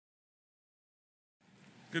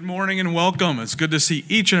Good morning and welcome. It's good to see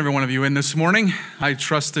each and every one of you in this morning. I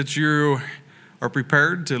trust that you are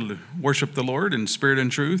prepared to worship the Lord in spirit and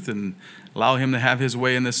truth and allow Him to have His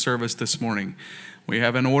way in this service this morning. We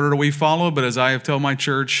have an order that we follow, but as I have told my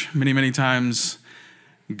church many times,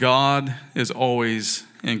 God is always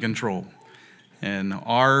in control. And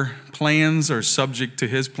our plans are subject to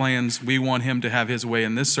His plans. We want Him to have His way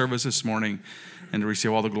in this service this morning and to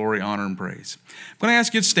receive all the glory, honor, and praise. I'm going to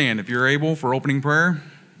ask you to stand if you're able for opening prayer.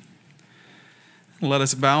 Let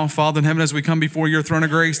us bow. Father in heaven, as we come before your throne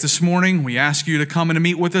of grace this morning, we ask you to come and to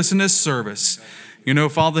meet with us in this service. You know,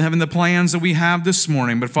 Father in heaven, the plans that we have this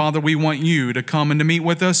morning, but Father, we want you to come and to meet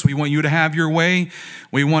with us. We want you to have your way.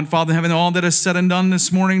 We want, Father in heaven, all that is said and done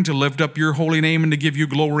this morning to lift up your holy name and to give you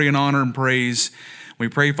glory and honor and praise. We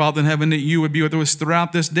pray, Father in heaven, that you would be with us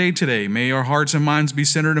throughout this day today. May our hearts and minds be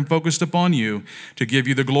centered and focused upon you to give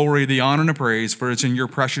you the glory, the honor, and the praise, for it's in your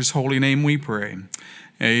precious holy name we pray.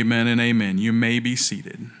 Amen and amen. You may be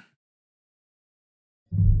seated.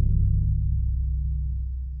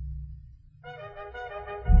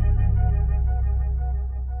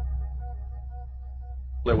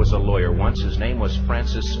 There was a lawyer once. His name was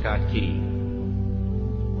Francis Scott Key.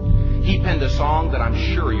 He penned a song that I'm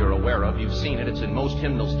sure you're aware of. You've seen it. It's in most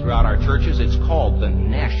hymnals throughout our churches. It's called the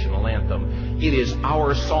National Anthem. It is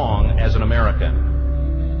our song as an American.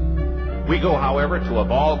 We go, however, to a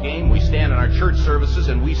ball game. We stand in our church services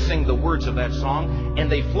and we sing the words of that song,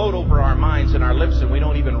 and they float over our minds and our lips, and we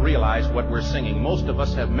don't even realize what we're singing. Most of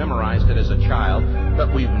us have memorized it as a child,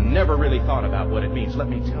 but we've never really thought about what it means. Let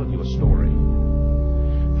me tell you a story.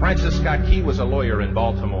 Francis Scott Key was a lawyer in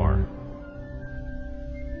Baltimore.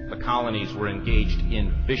 The colonies were engaged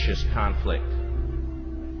in vicious conflict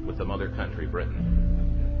with the mother country, Britain.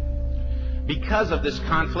 Because of this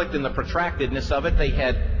conflict and the protractedness of it, they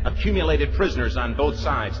had accumulated prisoners on both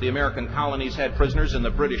sides. The American colonies had prisoners and the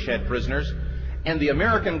British had prisoners. And the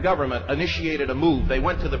American government initiated a move. They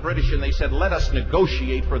went to the British and they said, let us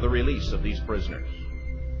negotiate for the release of these prisoners.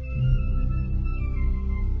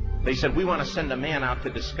 They said, we want to send a man out to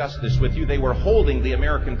discuss this with you. They were holding the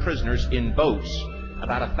American prisoners in boats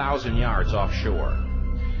about 1,000 yards offshore.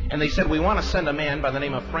 And they said, we want to send a man by the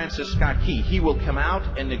name of Francis Scott Key. He will come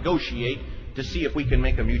out and negotiate to see if we can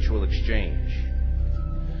make a mutual exchange.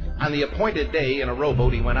 On the appointed day in a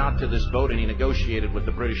rowboat, he went out to this boat and he negotiated with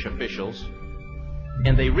the British officials.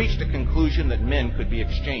 And they reached a conclusion that men could be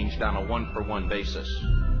exchanged on a one-for-one basis.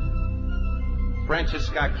 Francis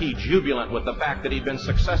Scott Key, jubilant with the fact that he'd been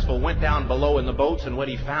successful, went down below in the boats, and what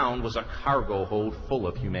he found was a cargo hold full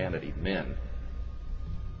of humanity, men.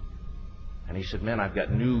 And he said, men, I've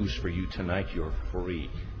got news for you tonight. You're free.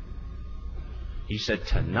 He said,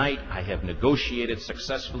 tonight I have negotiated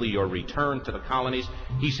successfully your return to the colonies.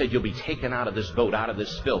 He said, you'll be taken out of this boat, out of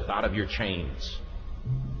this filth, out of your chains.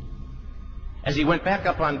 As he went back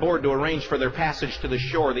up on board to arrange for their passage to the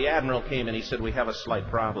shore, the admiral came and he said, we have a slight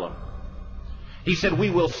problem. He said, we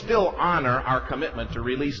will still honor our commitment to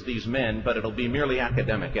release these men, but it'll be merely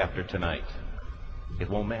academic after tonight. It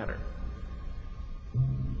won't matter.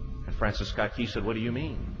 Francis Scott Key said, what do you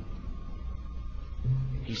mean?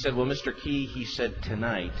 He said, well, Mr. Key, he said,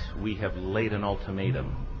 tonight we have laid an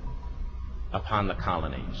ultimatum upon the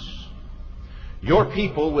colonies. Your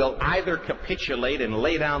people will either capitulate and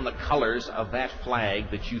lay down the colors of that flag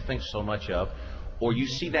that you think so much of, or you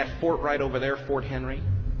see that fort right over there, Fort Henry?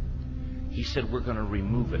 He said, we're going to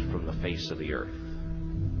remove it from the face of the earth.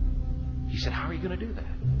 He said, how are you going to do that?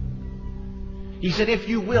 He said, if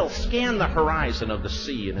you will, scan the horizon of the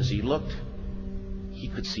sea. And as he looked, he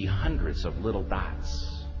could see hundreds of little dots.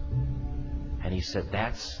 And he said,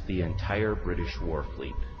 that's the entire British war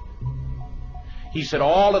fleet. He said,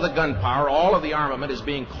 all of the gunpowder, all of the armament is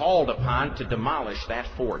being called upon to demolish that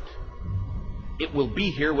fort. It will be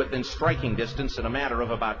here within striking distance in a matter of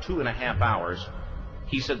about 2.5 hours.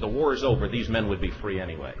 He said, the war is over. These men would be free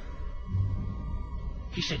anyway.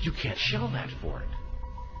 He said, you can't shell that fort.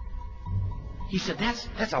 He said, that's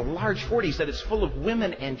a large fort. He said, it's full of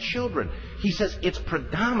women and children. He says, it's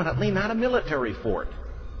predominantly not a military fort.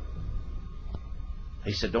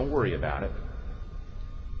 He said, don't worry about it.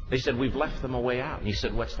 They said, we've left them a way out. And he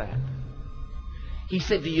said, what's that? He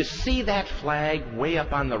said, do you see that flag way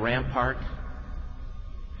up on the rampart?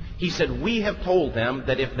 He said, we have told them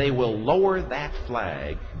that if they will lower that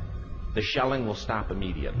flag, the shelling will stop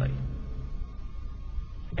immediately.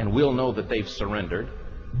 And we'll know that they've surrendered.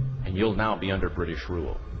 And you'll now be under British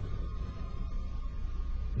rule.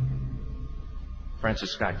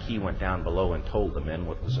 Francis Scott Key went down below and told the men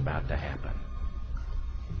what was about to happen.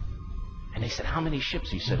 And they said, how many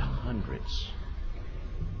ships? He said, hundreds.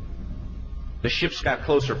 The ships got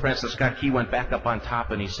closer. Francis Scott Key went back up on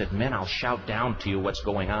top and he said, "Men, I'll shout down to you what's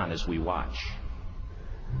going on as we watch."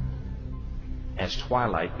 As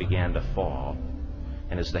twilight began to fall,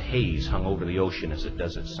 and as the haze hung over the ocean as it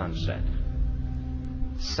does at sunset,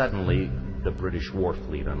 suddenly the British war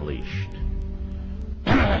fleet unleashed.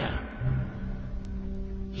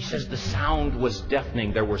 He says the sound was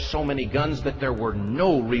deafening. There were so many guns that there were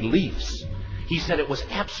no reliefs. He said it was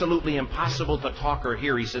absolutely impossible to talk or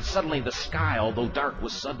hear. He said suddenly the sky, although dark,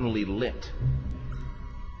 was suddenly lit.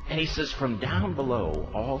 And he says from down below,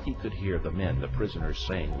 all he could hear the men, the prisoners,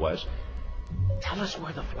 saying was, "Tell us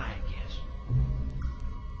where the flag is.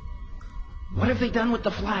 What have they done with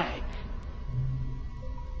the flag?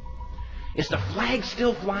 Is the flag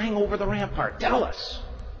still flying over the rampart? Tell us."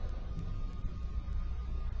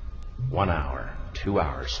 1 hour, 2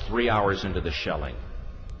 hours, 3 hours into the shelling,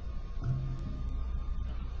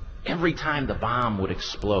 every time the bomb would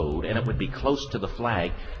explode and it would be close to the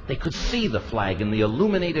flag, they could see the flag in the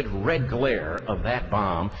illuminated red glare of that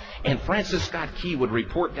bomb, and Francis Scott Key would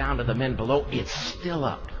report down to the men below, "It's still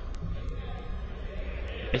up.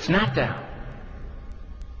 It's not down."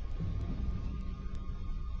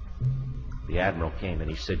 The admiral came and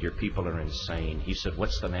he said, "Your people are insane." He said,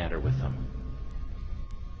 "What's the matter with them?"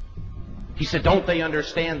 He said, "Don't they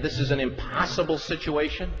understand this is an impossible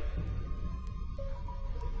situation?"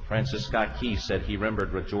 Francis Scott Key said he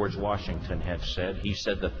remembered what George Washington had said. He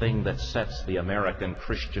said the thing that sets the American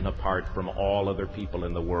Christian apart from all other people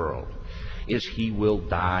in the world is he will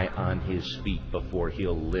die on his feet before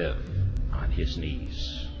he'll live on his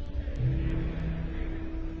knees.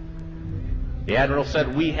 The admiral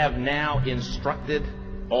said, "We have now instructed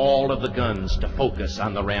all of the guns to focus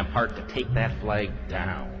on the rampart to take that flag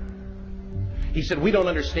down." He said, "We don't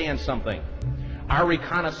understand something. Our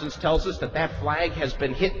reconnaissance tells us that that flag has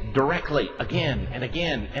been hit directly again and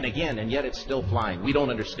again and again, and yet it's still flying. We don't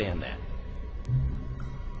understand that."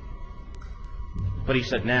 But he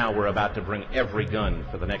said, "Now we're about to bring every gun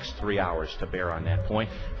for the next 3 hours to bear on that point."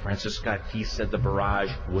 Francis Scott Key said the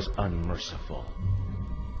barrage was unmerciful.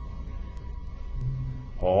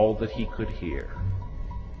 All that he could hear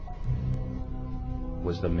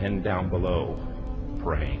was the men down below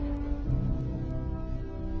praying.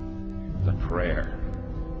 The prayer,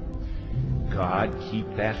 "God, keep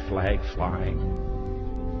that flag flying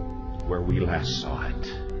where we last saw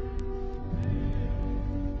it."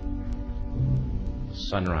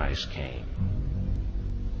 Sunrise came.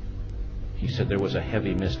 He said there was a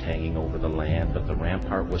heavy mist hanging over the land, but the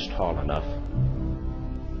rampart was tall enough.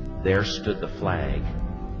 There stood the flag,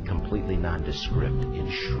 completely nondescript, in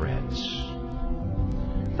shreds.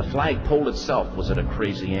 The flagpole itself was at a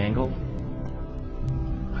crazy angle,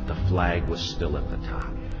 but the flag was still at the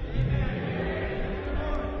top.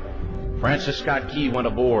 Francis Scott Key went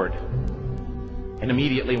aboard and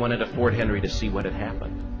immediately went into Fort Henry to see what had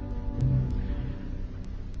happened.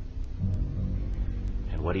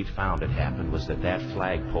 And what he'd found had happened was that that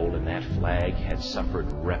flagpole and that flag had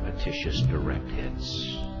suffered repetitious direct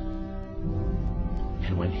hits.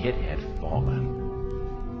 And when hit had fallen,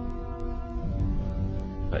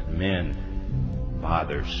 but men,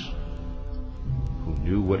 fathers, who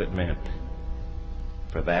knew what it meant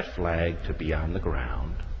for that flag to be on the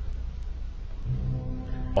ground,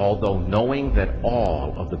 although knowing that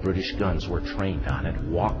all of the British guns were trained on it,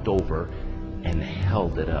 walked over and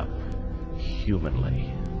held it up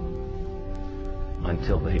humanly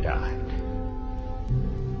until they died.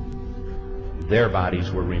 Their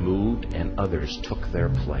bodies were removed and others took their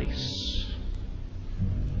place.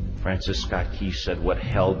 Francis Scott Key said what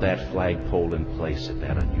held that flagpole in place at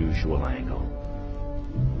that unusual angle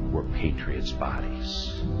were patriots'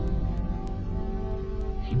 bodies.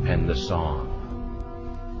 He penned the song,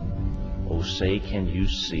 "Oh, say can you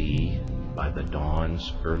see by the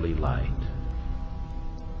dawn's early light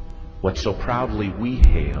what so proudly we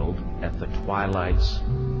hailed at the twilight's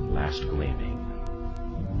last gleaming?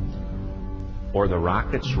 Or the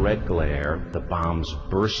rocket's red glare, the bombs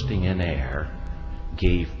bursting in air,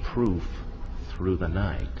 gave proof through the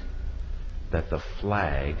night that the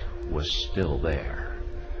flag was still there.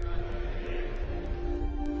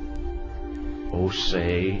 Oh,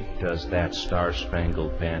 say, does that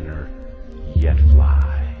star-spangled banner yet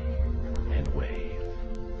fly and wave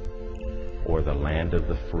o'er the land of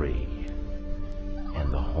the free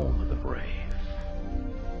and the home of the brave?"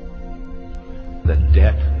 The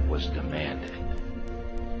debt was demanded.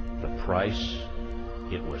 The price,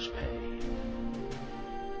 it was paid.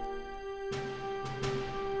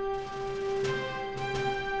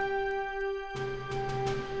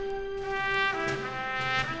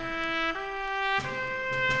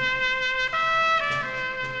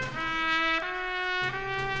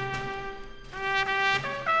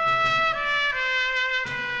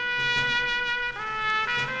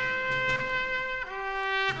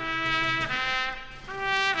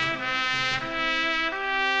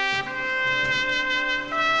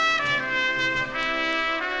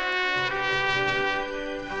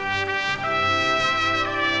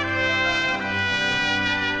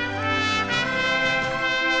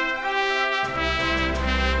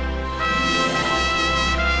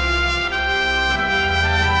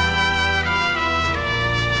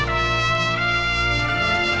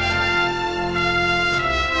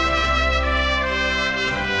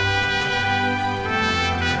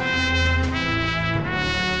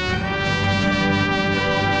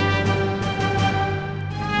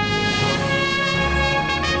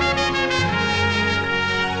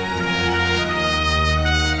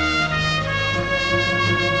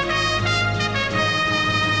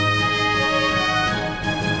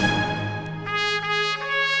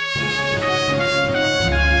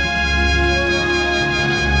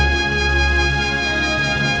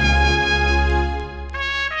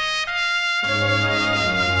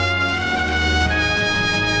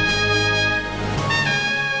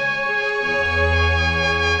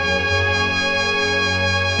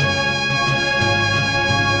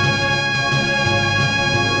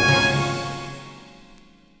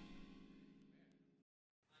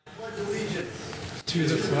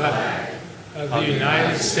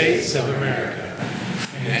 United States of America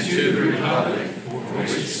and to the republic for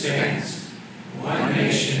which it stands, one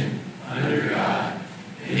nation, under God,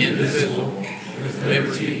 indivisible, with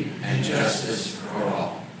liberty and justice for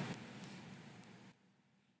all.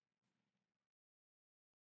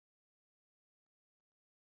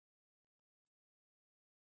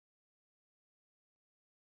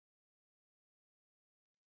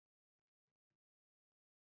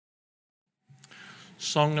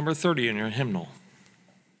 Song number 30 in your hymnal.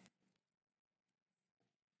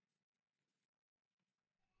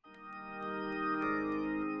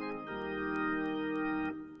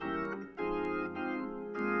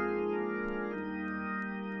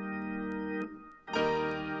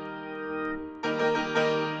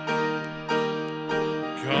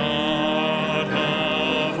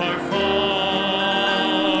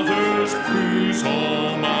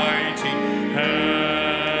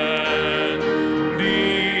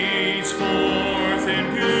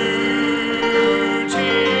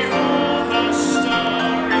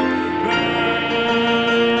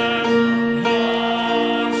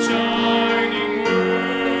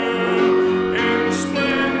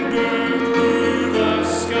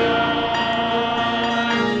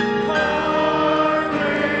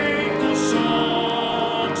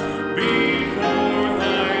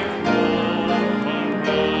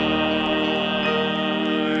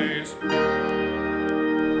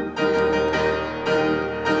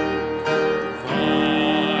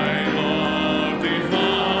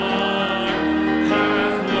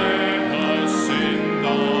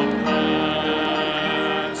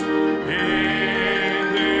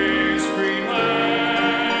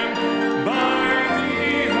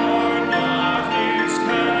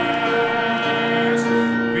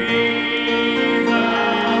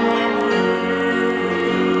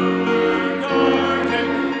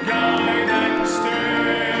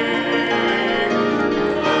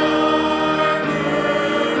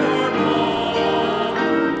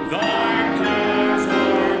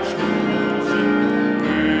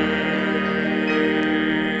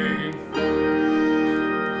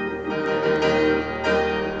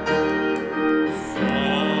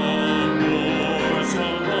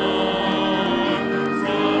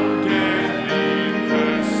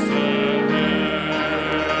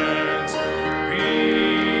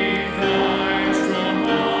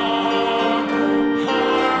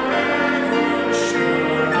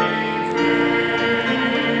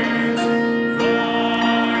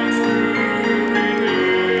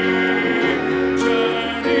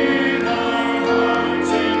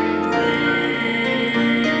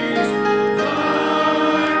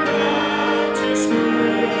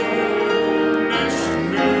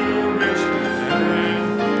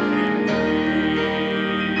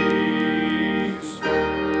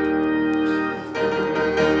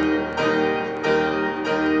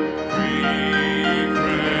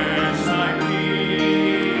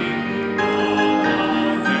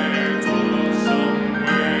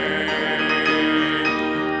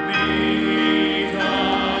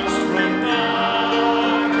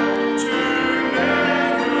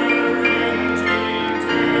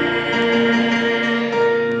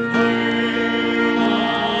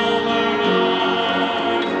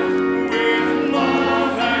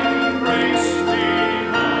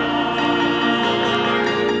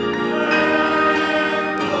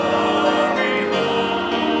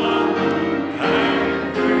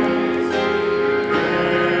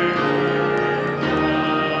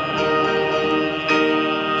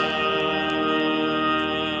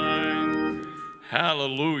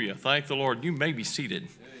 Hallelujah. Thank the Lord. You may be seated.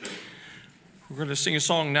 We're going to sing a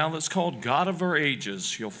song now that's called God of Our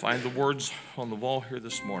Ages. You'll find the words on the wall here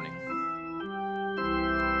this morning.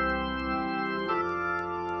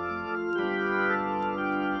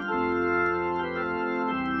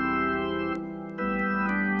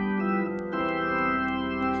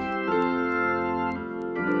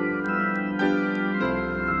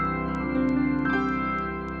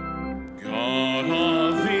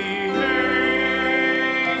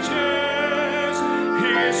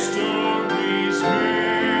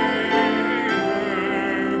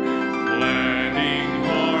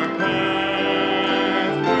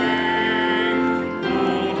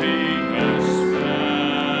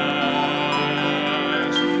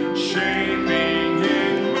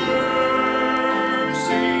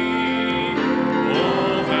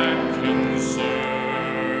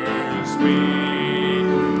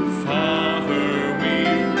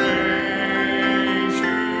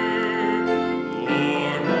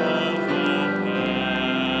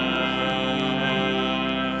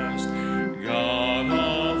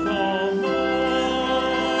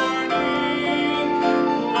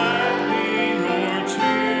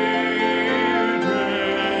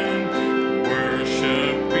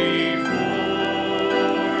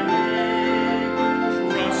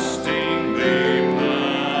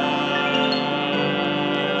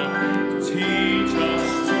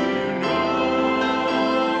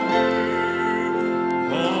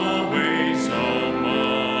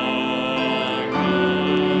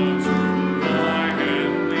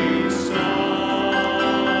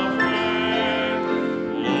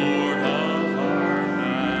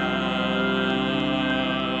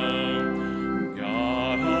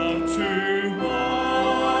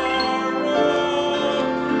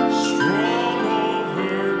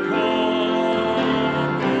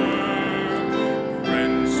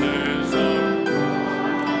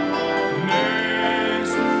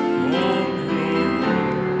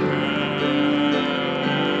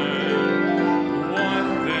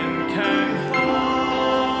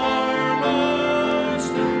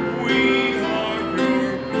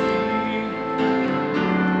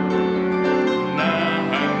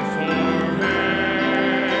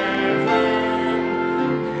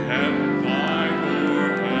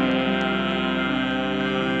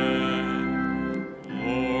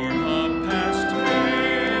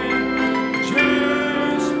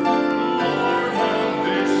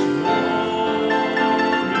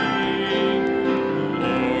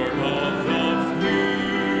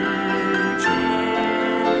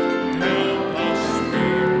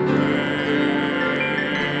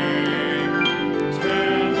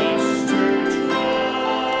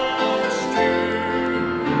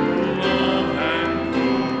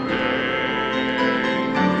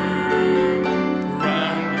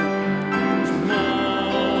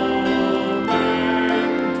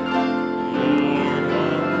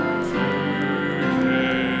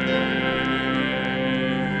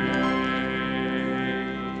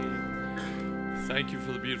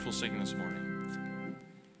 sing this morning.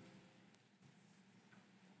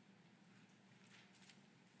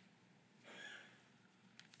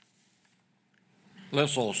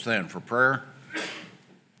 Let's all stand for prayer.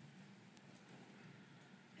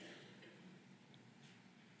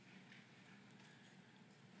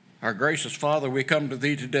 Our gracious Father, we come to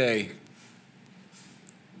Thee today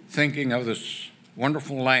thinking of this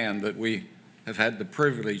wonderful land that we have had the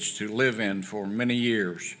privilege to live in for many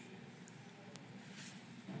years.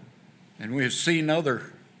 And we have seen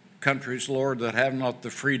other countries, Lord, that have not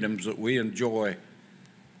the freedoms that we enjoy.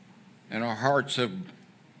 And our hearts have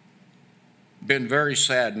been very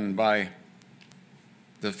saddened by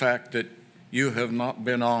the fact that You have not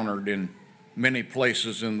been honored in many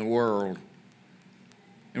places in the world.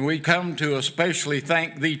 And we come to especially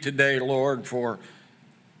thank Thee today, Lord, for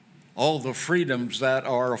all the freedoms that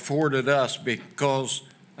are afforded us because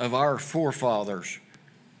of our forefathers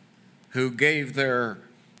who gave their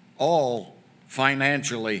all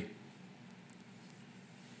financially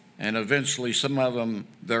and eventually some of them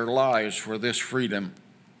their lives for this freedom.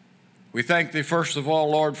 We thank Thee first of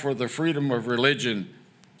all, Lord, for the freedom of religion.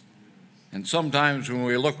 And sometimes when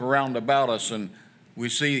we look around about us and we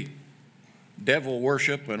see devil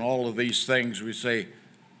worship and all of these things, we say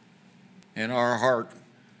in our heart,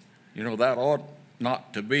 you know, that ought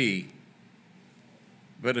not to be.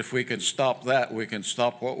 But if we can stop that, we can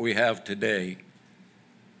stop what we have today.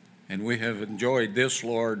 And we have enjoyed this,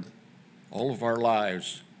 Lord, all of our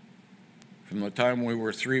lives. From the time we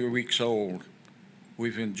were 3 weeks old,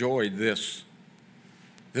 we've enjoyed this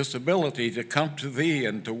ability to come to Thee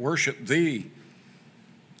and to worship Thee.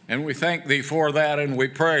 And we thank Thee for that, and we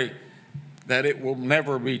pray that it will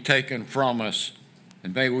never be taken from us.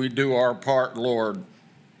 And may we do our part, Lord,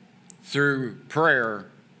 through prayer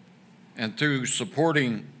and through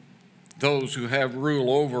supporting those who have rule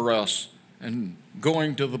over us and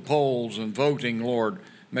going to the polls and voting, Lord.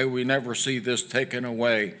 May we never see this taken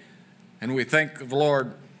away. And we thank the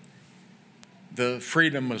Lord, the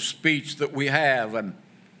freedom of speech that we have. And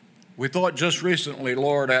we thought just recently,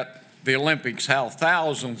 Lord, at the Olympics, how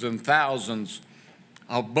thousands and thousands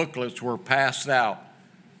of booklets were passed out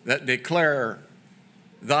that declare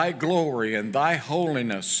Thy glory and Thy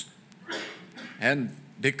holiness, and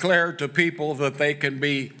declare to people that they can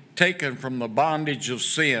be taken from the bondage of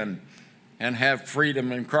sin and have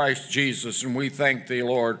freedom in Christ Jesus. And we thank Thee,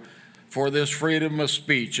 Lord, for this freedom of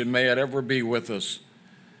speech, and may it ever be with us.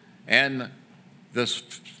 And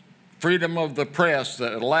this freedom of the press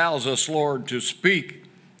that allows us, Lord, to speak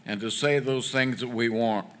and to say those things that we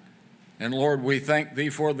want. And Lord, we thank Thee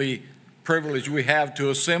for the privilege we have to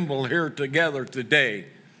assemble here together today.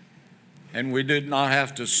 And we did not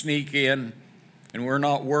have to sneak in, and we're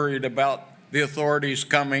not worried about the authorities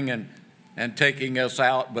coming and taking us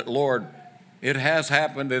out. But Lord, it has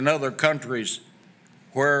happened in other countries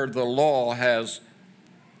where the law has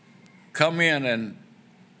come in and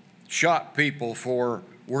shot people for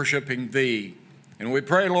worshiping Thee. And we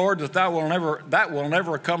pray, Lord, that that will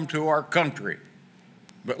never come to our country.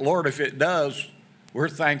 But Lord, if it does, we're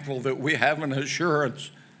thankful that we have an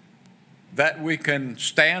assurance that we can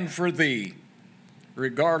stand for Thee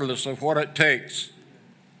regardless of what it takes.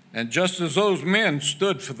 And just as those men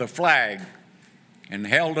stood for the flag and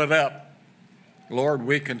held it up, Lord,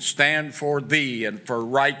 we can stand for Thee and for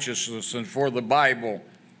righteousness and for the Bible,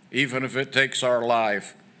 even if it takes our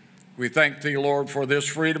life. We thank Thee, Lord, for this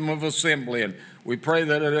freedom of assembly, and we pray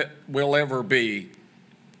that it will ever be.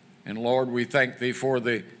 And Lord, we thank Thee for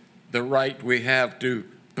the right we have to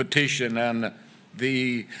petition and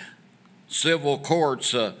the civil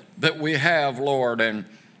courts that we have, Lord.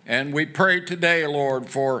 And we pray today, Lord,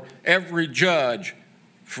 for every judge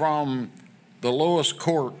from the lowest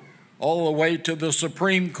court all the way to the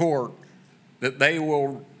Supreme Court, that they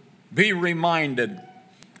will be reminded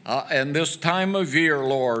in this time of year,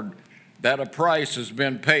 Lord, that a price has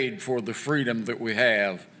been paid for the freedom that we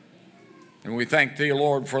have. And we thank Thee,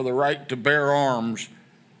 Lord, for the right to bear arms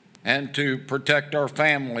and to protect our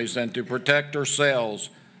families and to protect ourselves.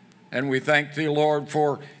 And we thank Thee, Lord,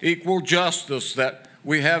 for equal justice that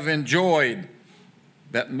we have enjoyed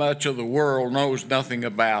that much of the world knows nothing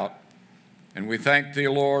about. And we thank Thee,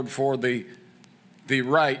 Lord, for the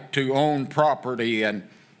right to own property and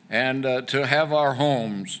to have our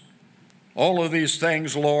homes. All of these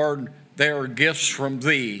things, Lord, they are gifts from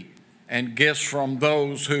Thee and gifts from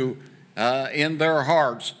those who in their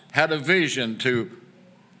hearts had a vision to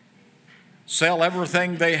sell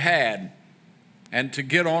everything they had and to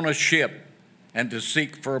get on a ship and to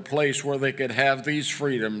seek for a place where they could have these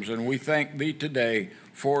freedoms. And we thank Thee today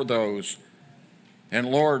for those.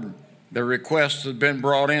 And Lord, the request has been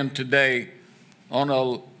brought in today on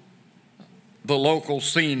a the local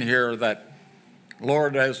scene here that,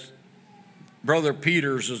 Lord, as Brother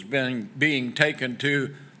Peters has been being taken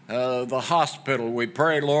to the hospital, we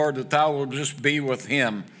pray, Lord, that thou will just be with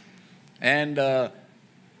him. And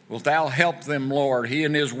will thou help them, Lord, he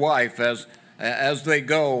and his wife, as they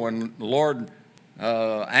go. And Lord,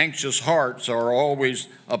 anxious hearts are always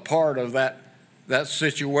a part of that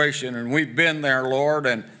situation. And we've been there, Lord,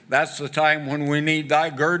 and that's the time when we need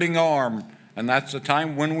thy girding arm. And that's the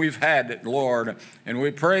time when we've had it, Lord. And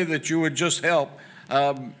we pray that you would just help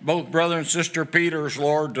both Brother and Sister Peters,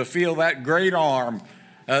 Lord, to feel that great arm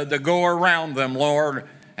to go around them, Lord,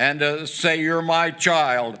 and to say, you're my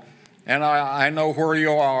child, and I know where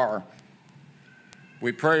you are.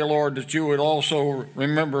 We pray, Lord, that you would also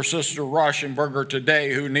remember Sister Rauschenberger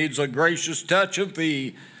today, who needs a gracious touch of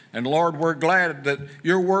thee. And Lord, we're glad that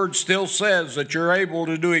your word still says that you're able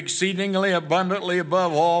to do exceedingly abundantly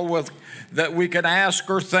above all that we can ask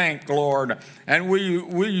or think, Lord. And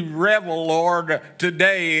we revel, Lord,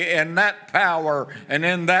 today in that power and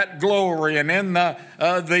in that glory and in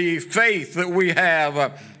the faith that we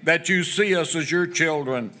have, that you see us as your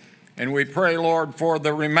children. And we pray, Lord, for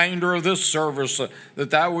the remainder of this service, that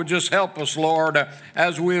thou would just help us, Lord,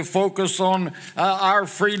 as we focus on our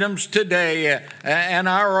freedoms today and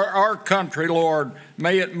our country, Lord.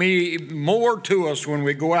 May it be more to us when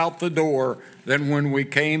we go out the door than when we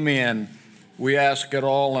came in. We ask it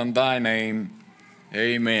all in thy name.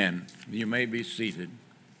 Amen. You may be seated.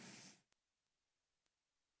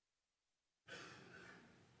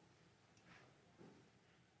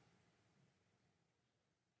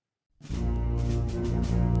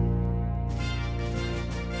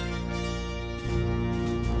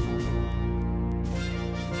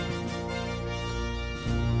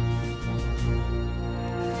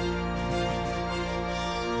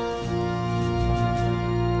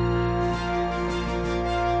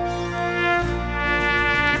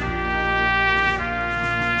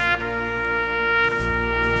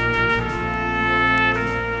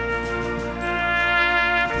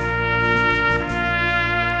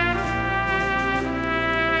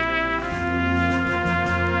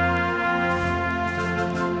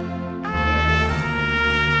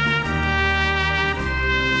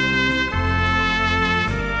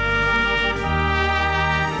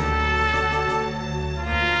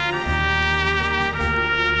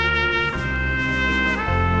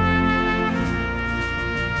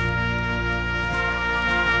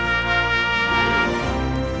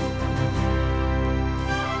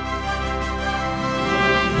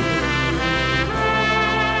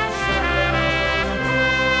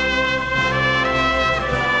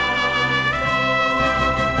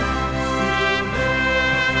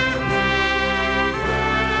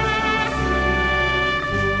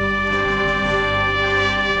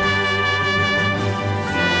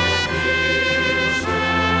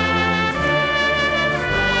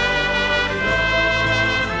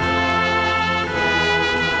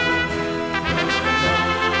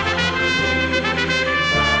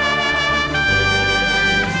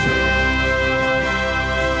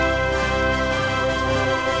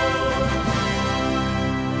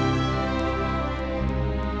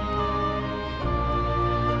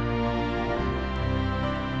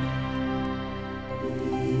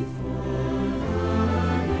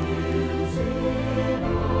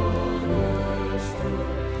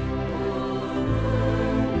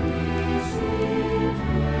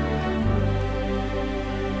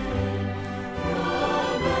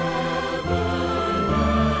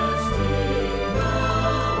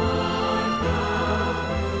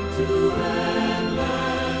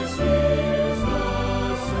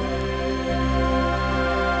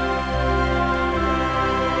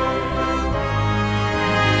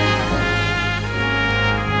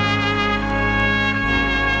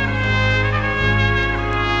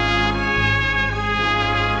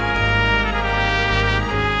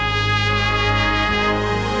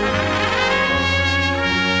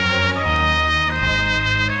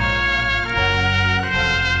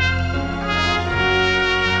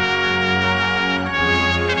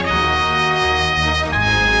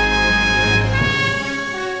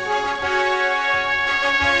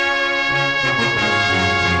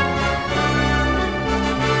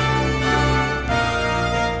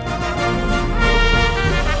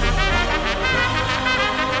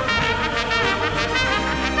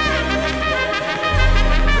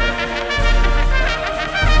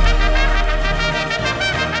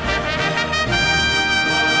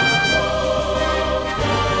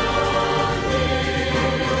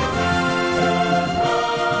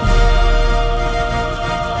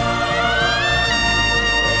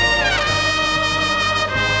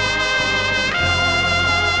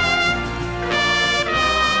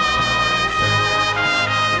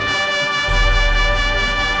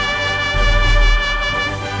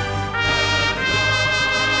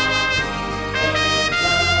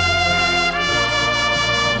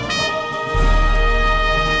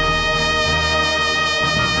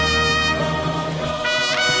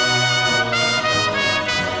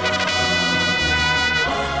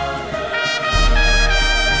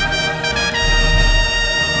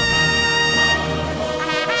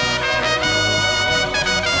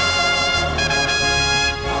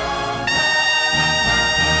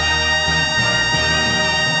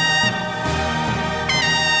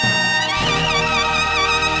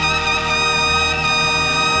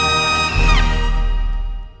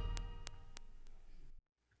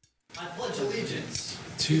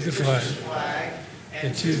 to the flag,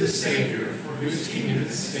 and to the Savior for whose kingdom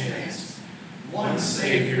it stands, one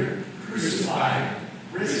Savior, crucified,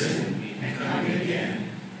 risen, and coming again,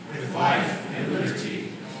 with life and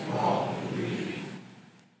liberty for all who believe.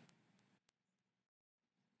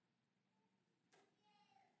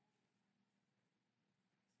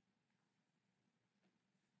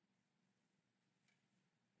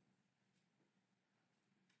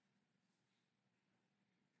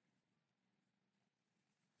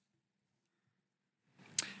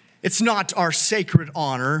 It's not our sacred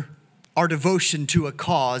honor, our devotion to a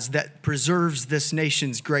cause that preserves this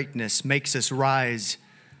nation's greatness, makes us rise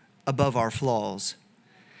above our flaws.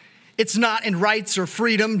 It's not in rights or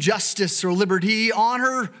freedom, justice or liberty,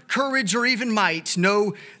 honor, courage, or even might.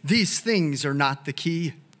 No, these things are not the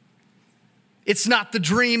key. It's not the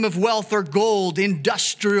dream of wealth or gold,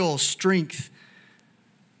 industrial strength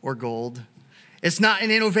or gold. It's not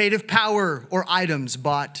an innovative power or items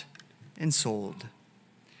bought and sold.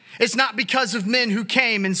 It's not because of men who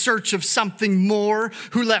came in search of something more,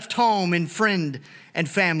 who left home and friend and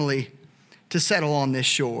family to settle on this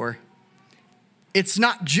shore. It's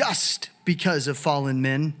not just because of fallen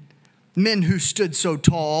men, men who stood so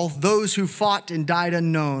tall, those who fought and died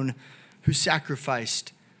unknown, who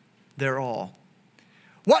sacrificed their all.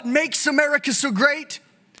 What makes America so great?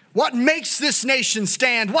 What makes this nation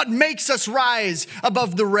stand? What makes us rise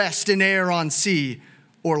above the rest in air, on sea,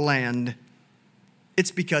 or land? It's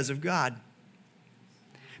because of God.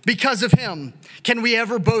 Because of Him, can we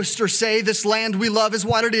ever boast or say this land we love is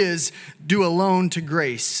what it is, due alone to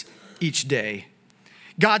grace each day?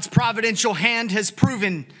 God's providential hand has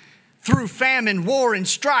proven through famine, war, and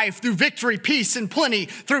strife, through victory, peace, and plenty,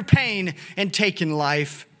 through pain and taken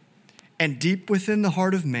life. And deep within the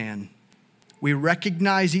heart of man, we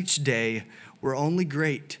recognize each day we're only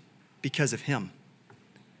great because of Him.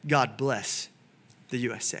 God bless the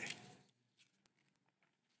USA.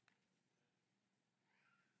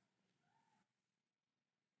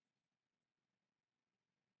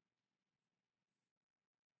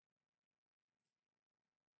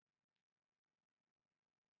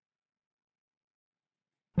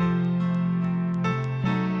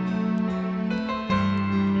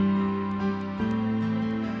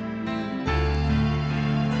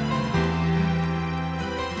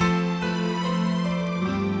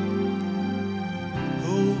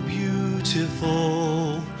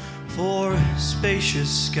 Beautiful for spacious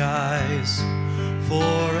skies,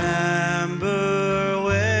 for amber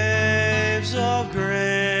waves of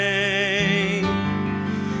grain,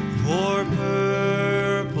 for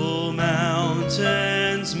purple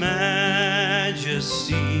mountains'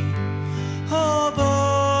 majesty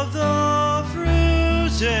above the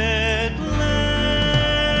fruited plains.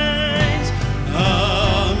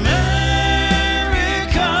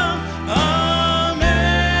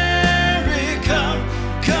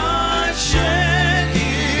 God shed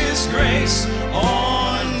His grace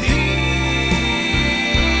on thee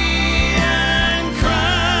and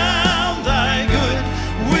crown thy good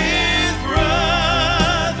with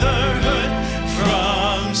brotherhood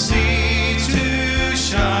from sea to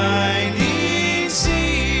shining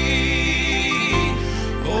sea.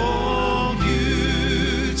 Oh,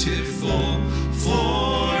 beautiful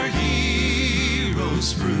for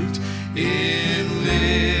heroes proved in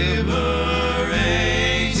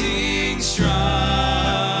liberating strife,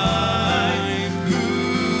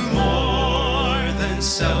 who more than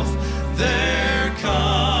self their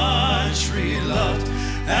country loved,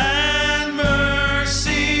 and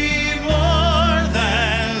mercy more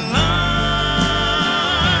than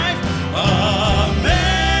life.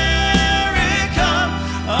 America,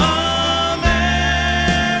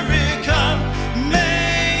 America,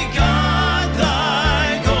 may God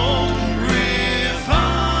thy gold refine,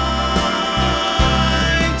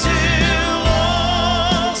 till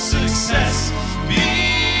all success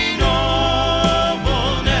be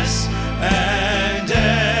nobleness, and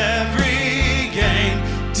every gain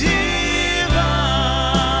divine.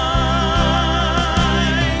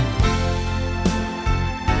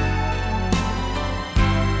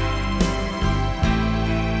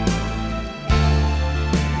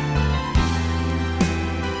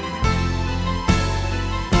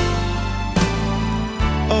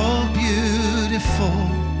 Oh, beautiful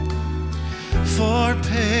for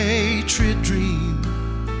patriot dream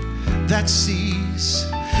that sees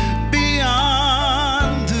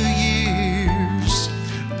beyond the years.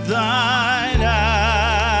 Thine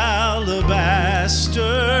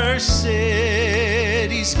alabaster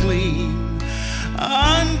cities gleam,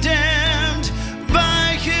 undimmed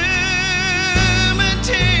by human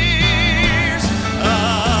tears.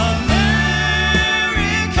 America,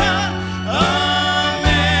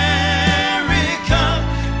 America,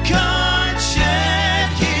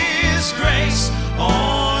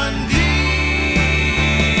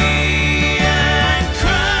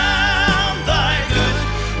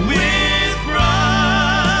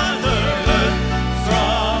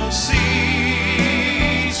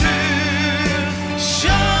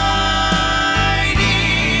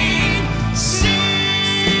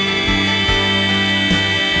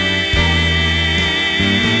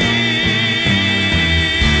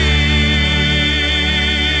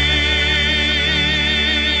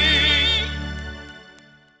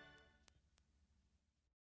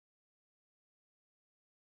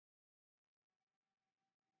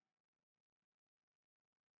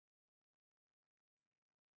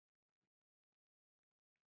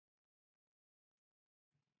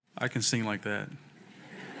 I can sing like that.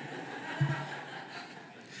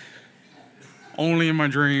 Only in my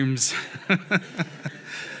dreams.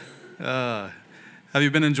 Have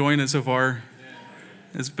you been enjoying it so far?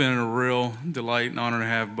 It's been a real delight and honor to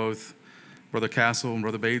have both Brother Castle and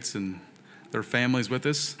Brother Bates and their families with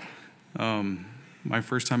us. My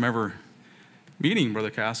first time ever meeting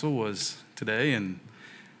Brother Castle was today, and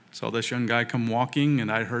saw this young guy come walking,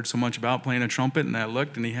 and I heard so much about playing a trumpet, and I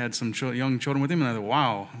looked, and he had some young children with him, and I thought,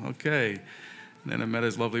 wow, okay. And then I met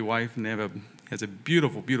his lovely wife, and has a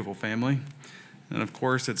beautiful, beautiful family. And of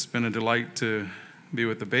course, it's been a delight to be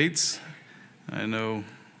with the Bates. I know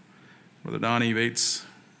Brother Donnie Bates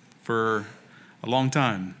for a long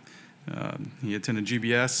time. He attended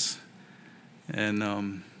GBS, and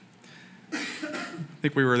I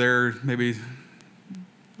think we were there, maybe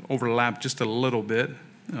overlapped just a little bit,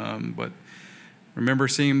 but remember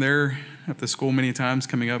seeing him there at the school many times,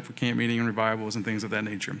 coming up for camp meeting and revivals and things of that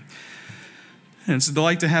nature. And it's a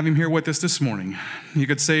delight to have him here with us this morning. You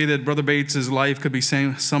could say that Brother Bates' life could be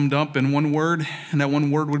summed up in one word, and that one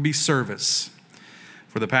word would be service.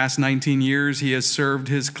 For the past 19 years, he has served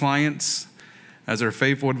his clients as their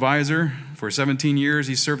faithful advisor. For 17 years,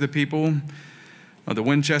 he served the people of the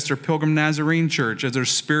Winchester Pilgrim Nazarene Church as their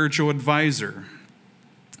spiritual advisor,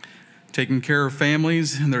 taking care of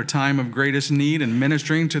families in their time of greatest need and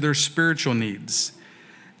ministering to their spiritual needs.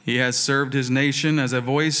 He has served his nation as a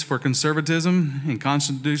voice for conservatism and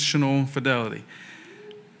constitutional fidelity.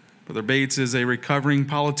 Brother Bates is a recovering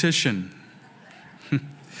politician,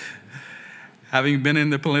 having been in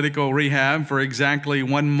the political rehab for exactly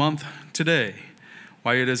 1 month today.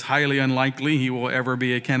 While it is highly unlikely he will ever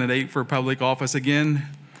be a candidate for public office again,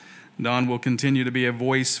 Don will continue to be a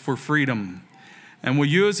voice for freedom and will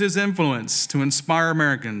use his influence to inspire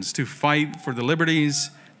Americans to fight for the liberties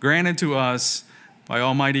granted to us by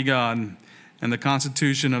Almighty God and the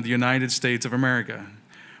Constitution of the United States of America.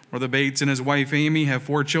 Brother Bates and his wife Amy have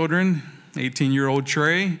 4 children, 18-year-old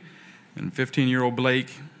Trey and 15-year-old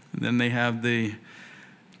Blake. And then they have the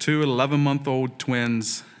 2 11-month-old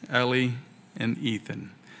twins, Ellie and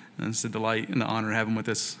Ethan. And it's a delight and an honor to have him with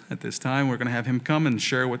us at this time. We're going to have him come and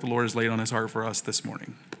share what the Lord has laid on his heart for us this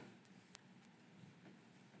morning.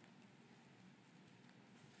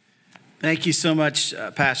 Thank you so much,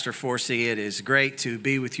 Pastor Forsey. It is great to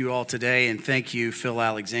be with you all today, and thank you, Phil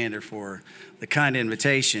Alexander, for the kind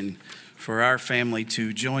invitation for our family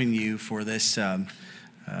to join you for this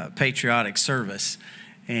patriotic service.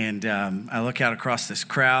 And I look out across this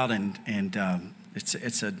crowd, and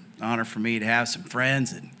it's an honor for me to have some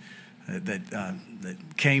friends that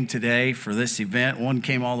came today for this event. One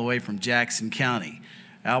came all the way from Jackson County.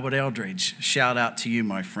 Albert Eldridge, shout out to you,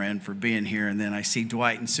 my friend, for being here. And then I see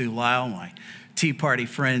Dwight and Sue Lyle, my Tea Party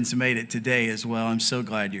friends, made it today as well. I'm so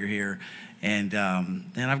glad you're here. And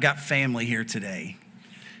I've got family here today.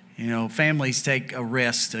 You know, families take a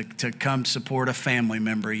risk to come support a family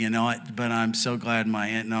member, you know it. But I'm so glad my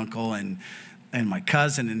aunt and uncle and my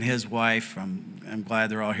cousin and his wife, I'm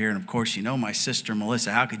glad they're all here. And, of course, you know my sister,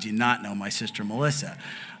 Melissa. How could you not know my sister, Melissa?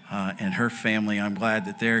 And her family, I'm glad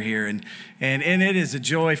that they're here. And it is a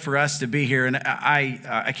joy for us to be here. And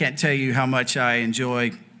I can't tell you how much I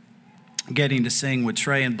enjoy getting to sing with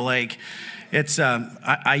Trey and Blake. It's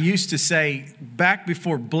I used to say, back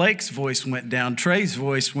before Blake's voice went down, Trey's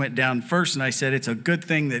voice went down first. And I said, it's a good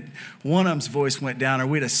thing that one of them's voice went down or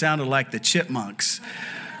we'd have sounded like the Chipmunks.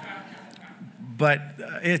 But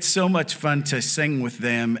it's so much fun to sing with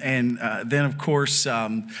them. And then, of course,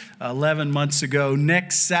 11 months ago,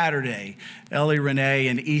 next Saturday, Ellie Renee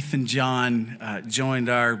and Ethan John joined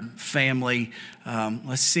our family.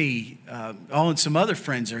 Let's see. And some other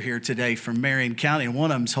friends are here today from Marion County. And one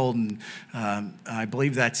of them's holding, I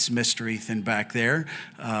believe that's Mr. Ethan back there,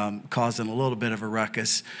 causing a little bit of a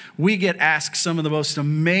ruckus. We get asked some of the most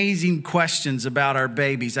amazing questions about our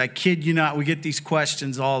babies. I kid you not, we get these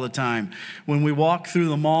questions all the time. When we walk through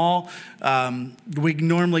the mall, we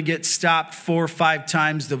normally get stopped 4 or 5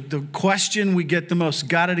 times. The question we get the most,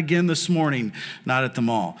 got it again this morning, not at the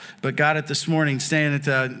mall, but got it this morning, staying at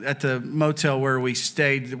the motel where we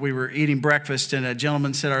stayed. We were eating breakfast, and a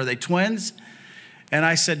gentleman said, "Are they twins?" And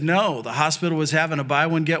I said, "No, the hospital was having a buy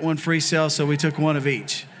one, get one free sale, so we took one of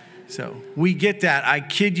each." So we get that. I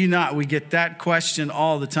kid you not, we get that question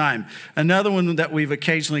all the time. Another one that we've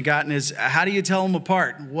occasionally gotten is, how do you tell them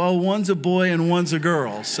apart? Well, one's a boy and one's a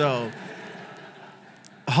girl. So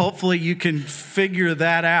hopefully you can figure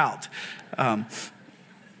that out.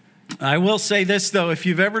 I will say this, though. If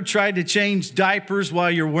you've ever tried to change diapers while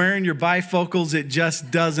you're wearing your bifocals, it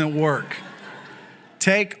just doesn't work.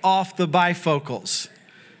 Take off the bifocals.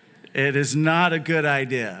 It is not a good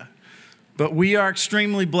idea. But we are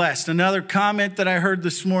extremely blessed. Another comment that I heard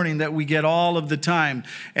this morning that we get all of the time,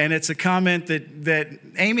 and it's a comment that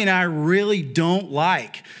Amy and I really don't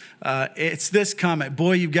like. It's this comment: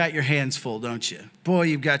 boy, you've got your hands full, don't you? Boy,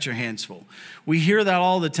 you've got your hands full. We hear that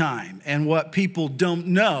all the time. And what people don't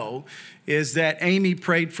know is that Amy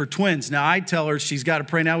prayed for twins. Now, I tell her she's got to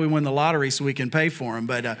pray now we win the lottery so we can pay for them.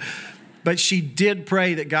 But she did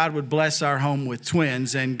pray that God would bless our home with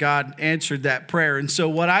twins, and God answered that prayer. And so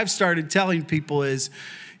what I've started telling people is,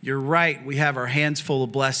 you're right, we have our hands full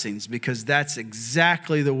of blessings, because that's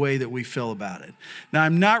exactly the way that we feel about it. Now,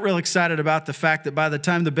 I'm not real excited about the fact that by the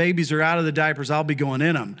time the babies are out of the diapers, I'll be going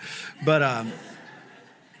in them. But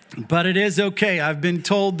it is okay. I've been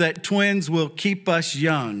told that twins will keep us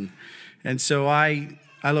young. And so I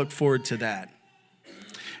look forward to that.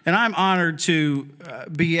 And I'm honored to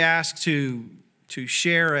be asked to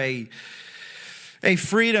share a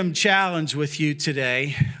freedom challenge with you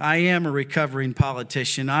today. I am a recovering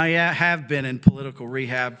politician. I have been in political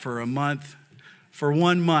rehab for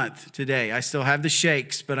 1 month today. I still have the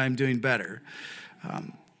shakes, but I'm doing better.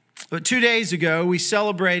 But 2 days ago, we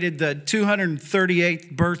celebrated the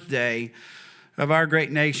 238th birthday of our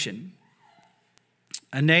great nation,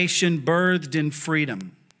 a nation birthed in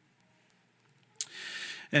freedom.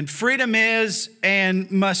 And freedom is and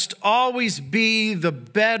must always be the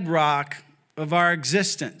bedrock of our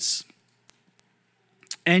existence.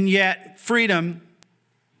 And yet, freedom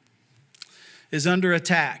is under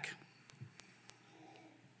attack.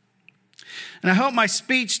 And I hope my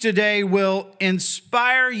speech today will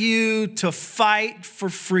inspire you to fight for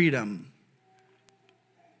freedom.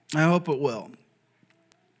 I hope it will.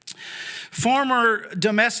 Former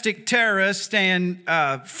domestic terrorist and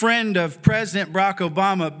friend of President Barack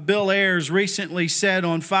Obama, Bill Ayers, recently said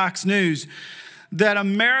on Fox News that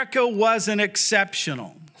America wasn't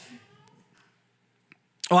exceptional.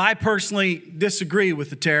 Well, I personally disagree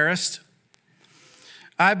with the terrorist.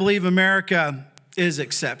 I believe America is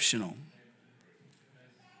exceptional.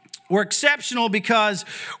 We're exceptional because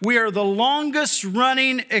we are the longest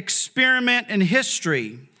running experiment in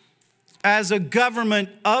history as a government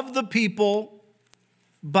of the people,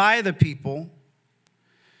 by the people,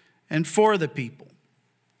 and for the people.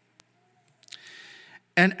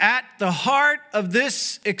 And at the heart of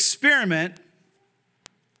this experiment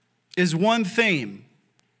is one theme: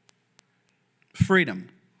 freedom.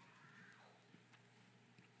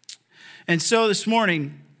 And so this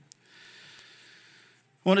morning,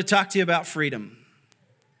 I want to talk to you about freedom.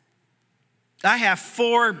 I have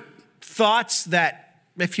 4 thoughts that,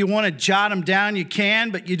 if you want to jot them down, you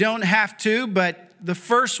can, but you don't have to. But the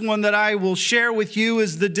first one that I will share with you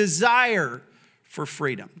is the desire for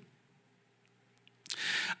freedom.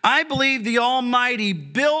 I believe the Almighty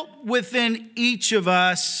built within each of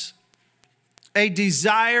us a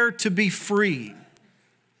desire to be free.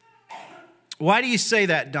 Why do you say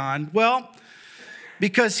that, Don? Well,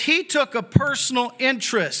 because He took a personal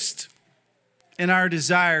interest in our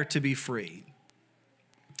desire to be free.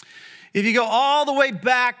 If you go all the way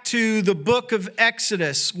back to the book of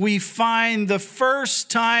Exodus, we find the first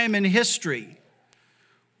time in history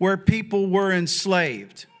where people were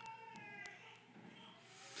enslaved.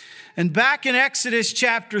 And back in Exodus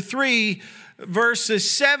chapter 3,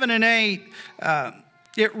 verses 7 and 8,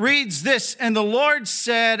 it reads this: "And the Lord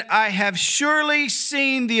said, I have surely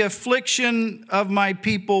seen the affliction of my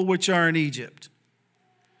people which are in Egypt,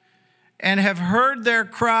 and have heard their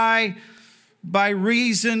cry by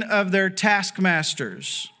reason of their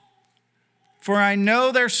taskmasters. For I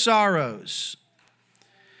know their sorrows,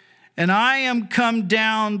 and I am come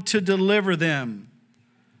down to deliver them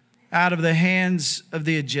out of the hands of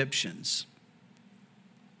the Egyptians."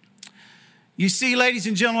 You see, ladies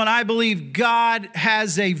and gentlemen, I believe God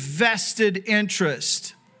has a vested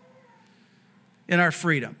interest in our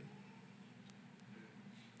freedom.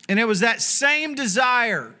 And it was that same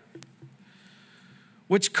desire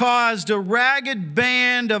which caused a ragged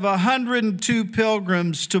band of 102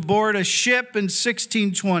 pilgrims to board a ship in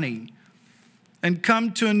 1620 and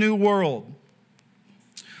come to a new world,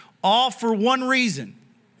 all for one reason: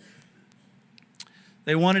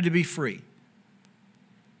 they wanted to be free.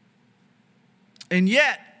 And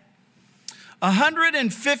yet,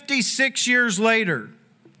 156 years later,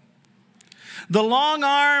 the long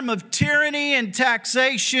arm of tyranny and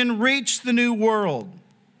taxation reached the New World,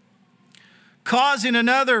 causing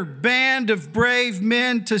another band of brave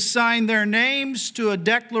men to sign their names to a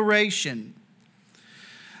declaration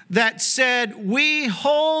that said, "We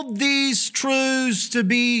hold these truths to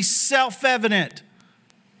be self-evident,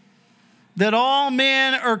 that all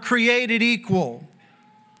men are created equal,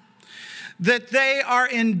 that they are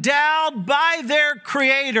endowed by their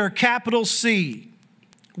Creator, capital C,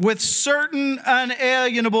 with certain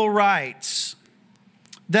unalienable rights,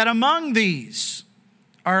 that among these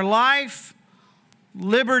are life,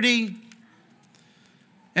 liberty,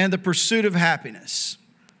 and the pursuit of happiness.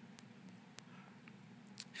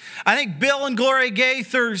 I think Bill and Gloria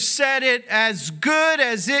Gaither said it as good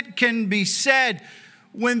as it can be said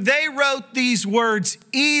when they wrote these words,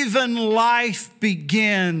 "Even life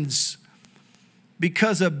begins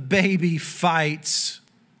because a baby fights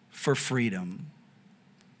for freedom."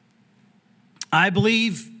 I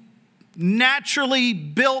believe naturally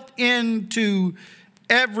built into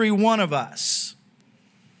every one of us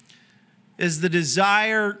is the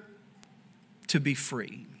desire to be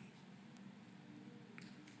free.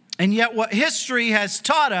 And yet what history has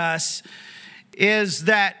taught us is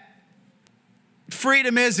that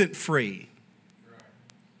freedom isn't free.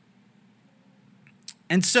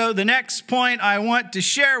 And so the next point I want to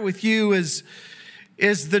share with you is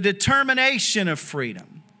the determination of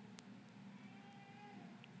freedom.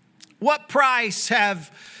 What price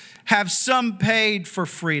have some paid for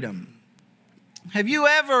freedom? Have you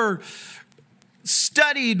ever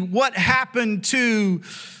studied what happened to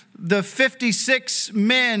the 56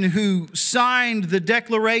 men who signed the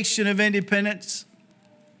Declaration of Independence?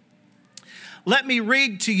 Let me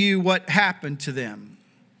read to you what happened to them.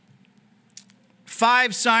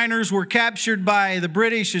 5 signers were captured by the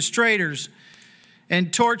British as traitors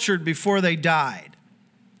and tortured before they died.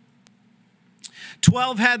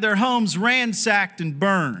 12 had their homes ransacked and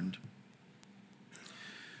burned.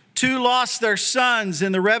 2 lost their sons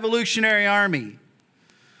in the Revolutionary Army.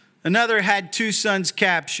 Another had 2 sons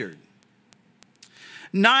captured.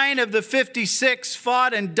 9 of the 56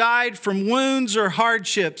 fought and died from wounds or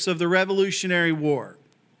hardships of the Revolutionary War.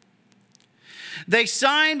 They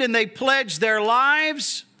signed and they pledged their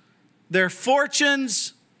lives, their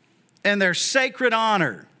fortunes, and their sacred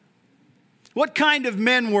honor. What kind of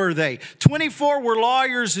men were they? 24 were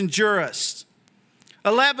lawyers and jurists.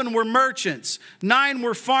 11 were merchants. 9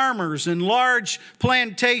 were farmers and large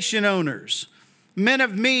plantation owners. Men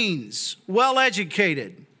of means, well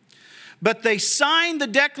educated. But they signed the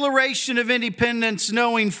Declaration of Independence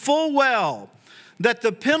knowing full well that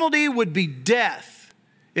the penalty would be death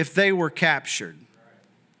if they were captured.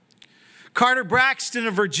 Carter Braxton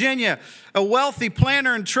of Virginia, a wealthy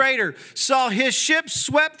planter and trader, saw his ship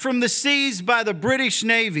swept from the seas by the British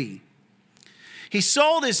Navy. He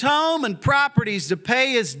sold his home and properties to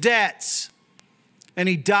pay his debts, and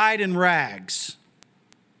he died in rags.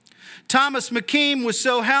 Thomas McKean was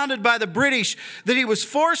so hounded by the British that he was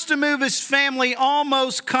forced to move his family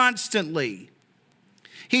almost constantly.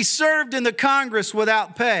 He served in the Congress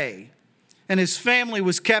without pay, and his family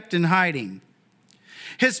was kept in hiding.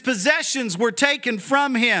 His possessions were taken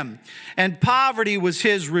from him, and poverty was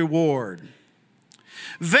his reward.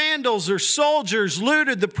 Vandals or soldiers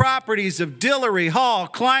looted the properties of Dillery, Hall,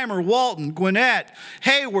 Clymer, Walton, Gwinnett,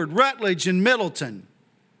 Hayward, Rutledge, and Middleton.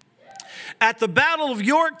 At the Battle of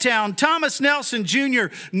Yorktown, Thomas Nelson Jr.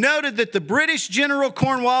 noted that the British General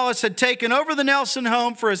Cornwallis had taken over the Nelson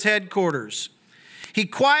home for his headquarters. He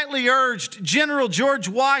quietly urged General George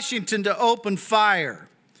Washington to open fire.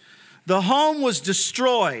 The home was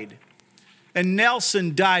destroyed, and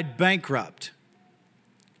Nelson died bankrupt.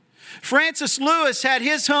 Francis Lewis had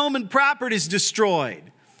his home and properties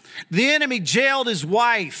destroyed. The enemy jailed his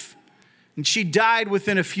wife, and she died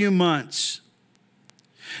within a few months.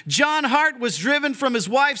 John Hart was driven from his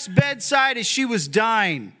wife's bedside as she was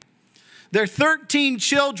dying. Their 13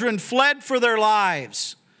 children fled for their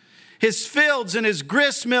lives. His fields and his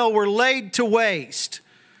grist mill were laid to waste.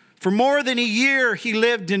 For more than a year, he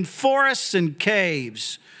lived in forests and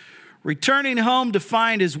caves, returning home to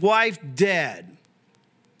find his wife dead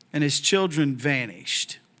and his children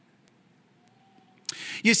vanished.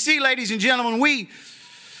 You see, ladies and gentlemen,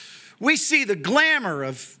 we see the glamour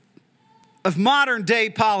of modern day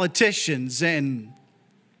politicians, and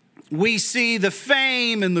we see the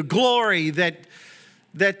fame and the glory that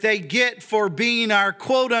they get for being our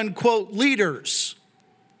quote unquote leaders.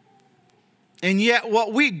 And yet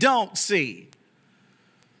what we don't see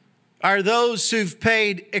are those who've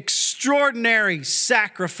paid extraordinary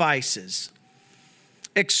sacrifices,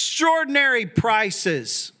 extraordinary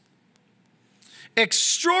prices,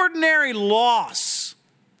 extraordinary loss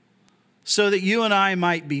so that you and I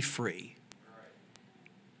might be free.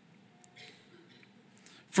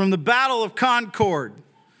 From the Battle of Concord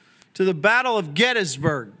to the Battle of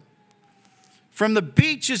Gettysburg, from the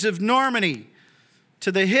beaches of Normandy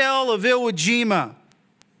to the hill of Iwo Jima,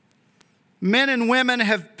 men and women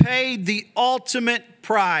have paid the ultimate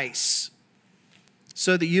price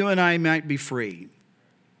so that you and I might be free.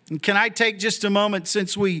 And can I take just a moment,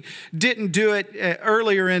 since we didn't do it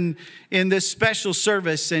earlier in this special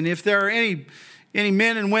service, and if there are any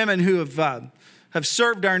men and women who have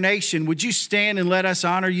served our nation, would you stand and let us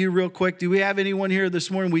honor you real quick? Do we have anyone here this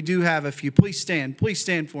morning? We do have a few. Please stand. Please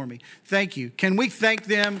stand for me. Thank you. Can we thank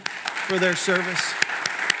them for their service?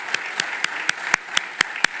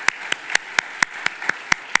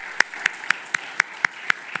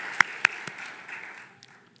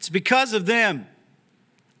 It's because of them.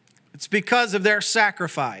 It's because of their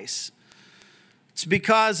sacrifice. It's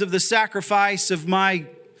because of the sacrifice of my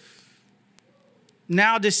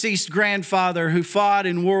now deceased grandfather who fought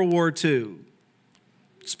in World War II.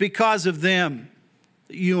 It's because of them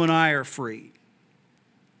that you and I are free.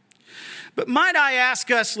 But might I ask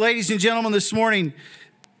us, ladies and gentlemen, this morning,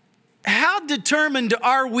 how determined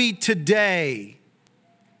are we today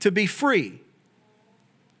to be free?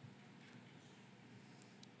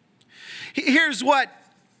 Here's what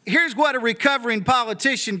a recovering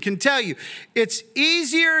politician can tell you. It's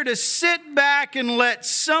easier to sit back and let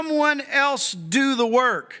someone else do the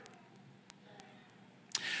work.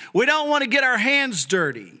 We don't want to get our hands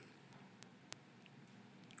dirty.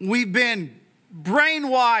 We've been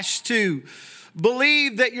brainwashed to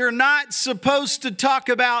believe that you're not supposed to talk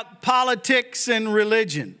about politics and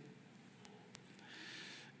religion.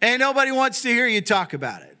 And nobody wants to hear you talk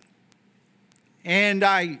about it. And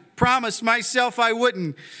I promised myself I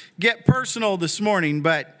wouldn't get personal this morning,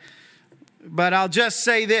 but I'll just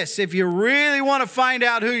say this. If you really want to find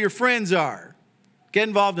out who your friends are, get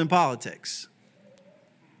involved in politics.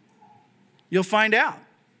 You'll find out.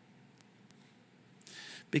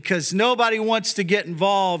 Because nobody wants to get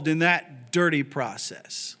involved in that dirty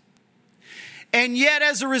process. And yet,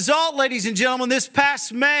 as a result, ladies and gentlemen, this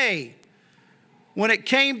past May, when it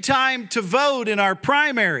came time to vote in our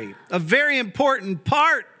primary, a very important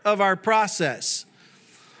part of our process,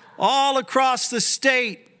 all across the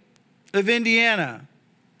state of Indiana,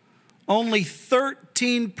 only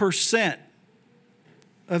 13%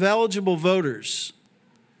 of eligible voters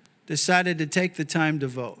decided to take the time to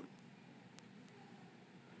vote.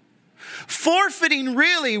 Forfeiting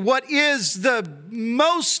really what is the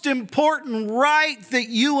most important right that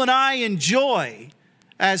you and I enjoy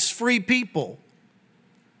as free people.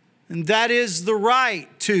 And that is the right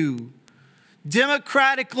to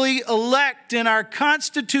democratically elect in our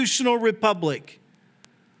constitutional republic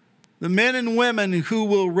the men and women who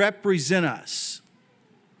will represent us.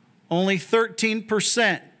 Only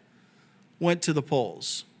 13% went to the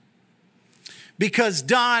polls. Because,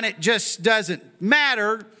 Don, it just doesn't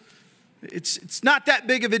matter. It's not that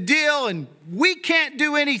big of a deal, and we can't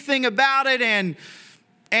do anything about it,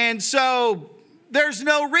 and so there's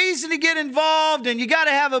no reason to get involved, and you got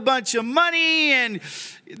to have a bunch of money, and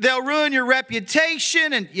they'll ruin your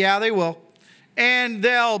reputation, and yeah, they will. And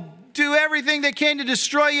they'll do everything they can to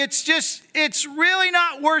destroy you. It's really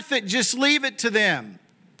not worth it. Just leave it to them.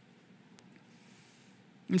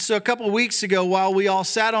 And so a couple of weeks ago, while we all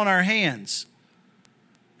sat on our hands,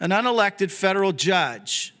 an unelected federal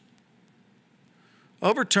judge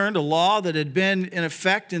overturned a law that had been in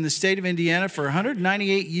effect in the state of Indiana for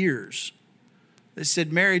 198 years. That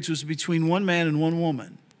said marriage was between one man and one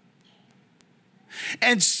woman.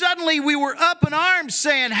 And suddenly we were up in arms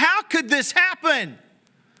saying, how could this happen?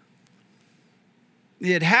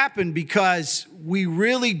 It happened because we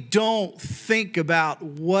really don't think about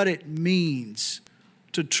what it means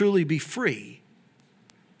to truly be free,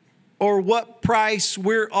 or what price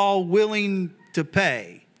we're all willing to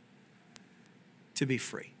pay to be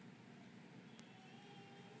free.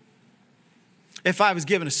 If I was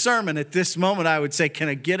giving a sermon at this moment, I would say, can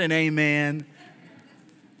I get an amen?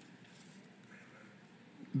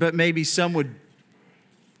 But maybe some would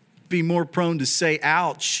be more prone to say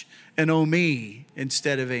ouch and oh me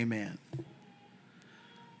instead of amen.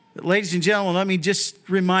 But ladies and gentlemen, let me just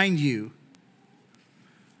remind you,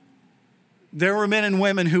 there were men and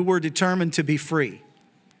women who were determined to be free.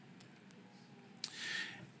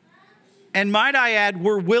 And might I add,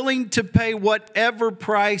 were willing to pay whatever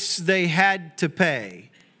price they had to pay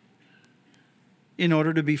in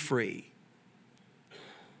order to be free.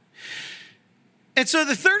 And so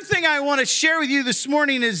the third thing I want to share with you this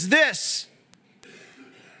morning is this.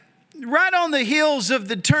 Right on the heels of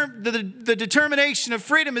the determination of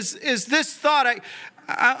freedom is this thought.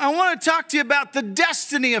 I want to talk to you about the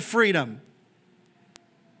destiny of freedom.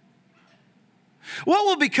 What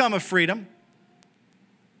will become of freedom?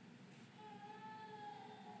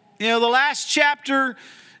 You know, the last chapter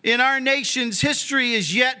in our nation's history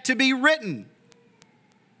is yet to be written.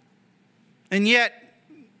 And yet,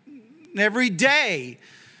 every day,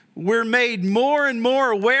 we're made more and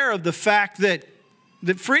more aware of the fact that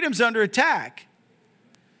freedom's under attack.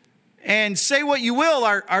 And say what you will,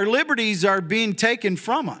 our liberties are being taken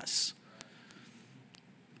from us.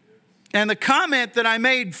 And the comment that I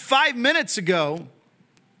made 5 minutes ago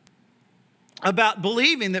about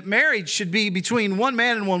believing that marriage should be between one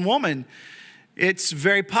man and one woman, it's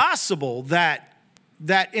very possible that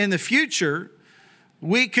in the future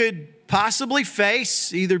we could possibly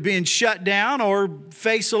face either being shut down or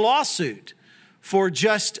face a lawsuit for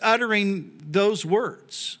just uttering those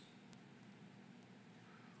words.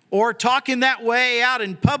 Or talking that way out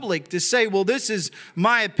in public to say, well, this is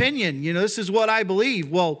my opinion. This is what I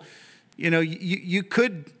believe. Well, you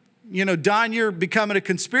could, Don, you're becoming a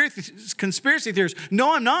conspiracy theorist.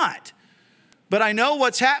 No, I'm not. But I know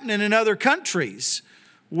what's happening in other countries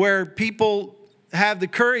where people have the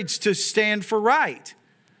courage to stand for right.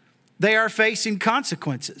 They are facing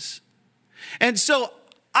consequences. And so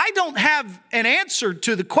I don't have an answer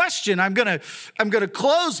to the question. I'm going to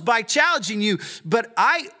close by challenging you, but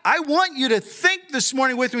I want you to think this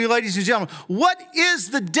morning with me, ladies and gentlemen. What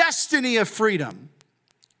is the destiny of freedom?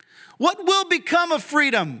 What will become of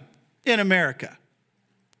freedom in America?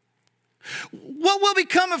 What will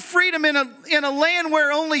become of freedom in a land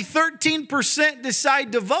where only 13%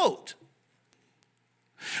 decide to vote?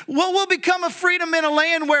 What will become of freedom in a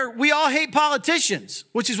land where we all hate politicians,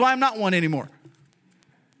 which is why I'm not one anymore?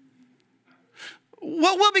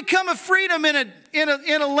 What will become of freedom in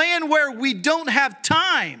a land where we don't have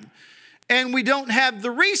time and we don't have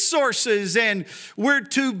the resources and we're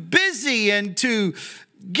too busy and to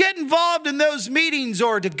get involved in those meetings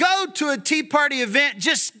or to go to a Tea Party event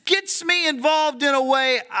just gets me involved in a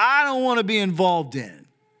way I don't want to be involved in?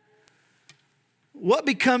 What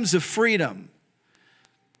becomes of freedom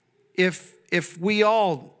if we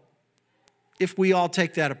all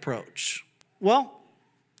take that approach? Well,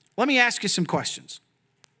 let me ask you some questions.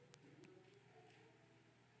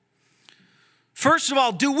 First of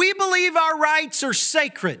all, do we believe our rights are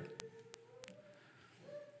sacred?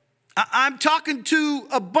 I'm talking to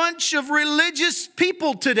a bunch of religious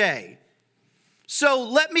people today. So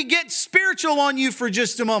let me get spiritual on you for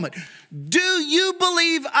just a moment. Do you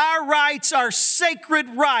believe our rights are sacred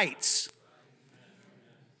rights?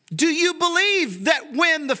 Do you believe that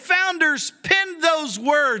when the founders penned those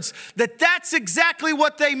words, that that's exactly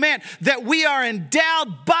what they meant? That we are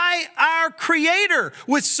endowed by our Creator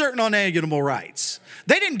with certain unalienable rights.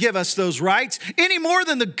 They didn't give us those rights any more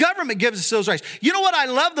than the government gives us those rights. You know what I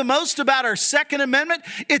love the most about our Second Amendment?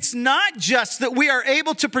 It's not just that we are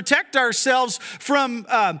able to protect ourselves from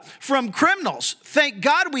criminals. Thank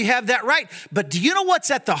God we have that right. But do you know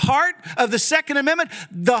what's at the heart of the Second Amendment?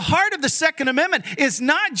 The heart of the Second Amendment is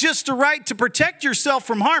not just a right to protect yourself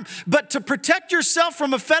from harm, but to protect yourself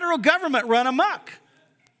from a federal government run amok.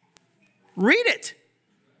 Read it.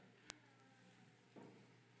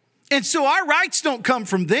 And so our rights don't come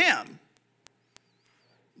from them.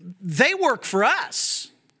 They work for us,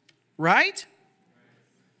 right?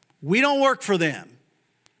 We don't work for them.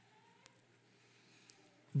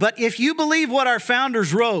 But if you believe what our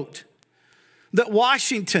founders wrote, that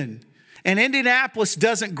Washington and Indianapolis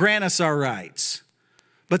doesn't grant us our rights,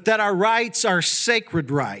 but that our rights are sacred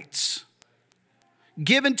rights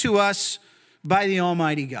given to us by the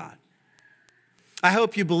Almighty God. I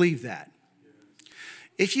hope you believe that.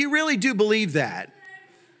 If you really do believe that,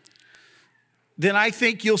 then I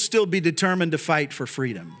think you'll still be determined to fight for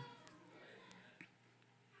freedom.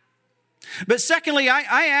 But secondly,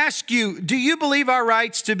 I ask you, do you believe our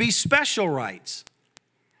rights to be special rights?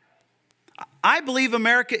 I believe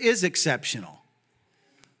America is exceptional.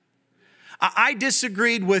 I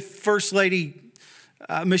disagreed with First Lady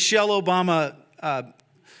Michelle Obama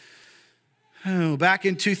back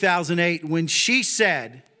in 2008 when she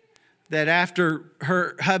said that after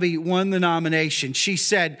her hubby won the nomination, she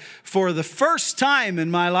said, for the first time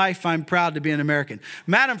in my life, I'm proud to be an American.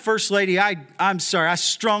 Madam First Lady, I'm sorry, I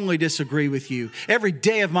strongly disagree with you. Every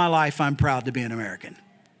day of my life, I'm proud to be an American.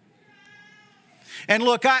 And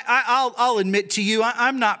look, I'll admit to you,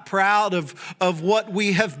 I'm not proud of what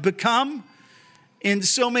we have become in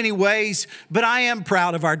so many ways, but I am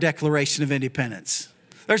proud of our Declaration of Independence.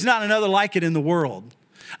 There's not another like it in the world.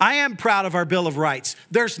 I am proud of our Bill of Rights.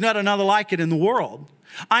 There's not another like it in the world.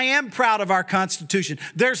 I am proud of our Constitution.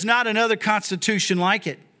 There's not another Constitution like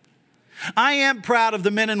it. I am proud of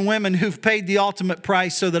the men and women who've paid the ultimate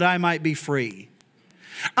price so that I might be free.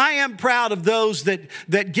 I am proud of those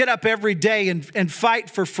that get up every day and fight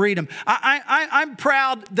for freedom. I'm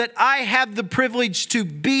proud that I have the privilege to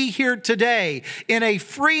be here today in a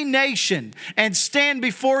free nation and stand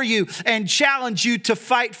before you and challenge you to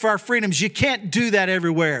fight for our freedoms. You can't do that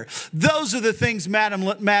everywhere. Those are the things,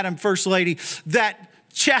 Madam First Lady, that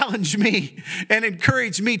challenge me and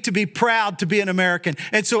encourage me to be proud to be an American.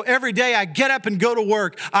 And so every day I get up and go to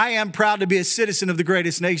work, I am proud to be a citizen of the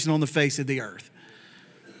greatest nation on the face of the earth.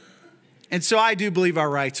 And so I do believe our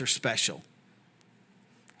rights are special.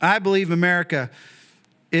 I believe America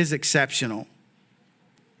is exceptional.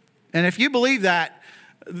 And if you believe that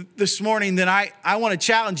this morning, then I want to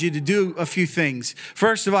challenge you to do a few things.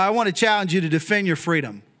 First of all, I want to challenge you to defend your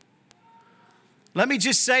freedom. Let me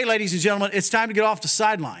just say, ladies and gentlemen, it's time to get off the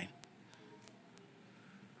sideline.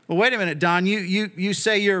 Well, wait a minute, Don. You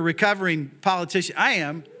say you're a recovering politician. I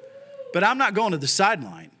am, but I'm not going to the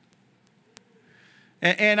sideline.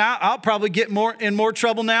 And I'll probably get in more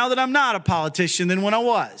trouble now that I'm not a politician than when I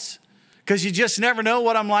was, because you just never know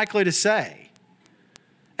what I'm likely to say.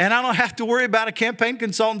 And I don't have to worry about a campaign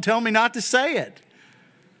consultant telling me not to say it.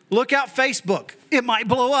 Look out Facebook. It might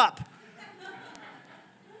blow up.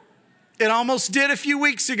 It almost did a few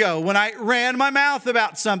weeks ago when I ran my mouth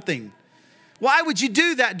about something. Why would you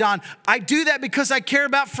do that, Don? I do that because I care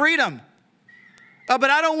about freedom.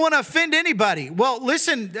 But I don't want to offend anybody. Well,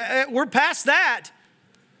 listen, we're past that.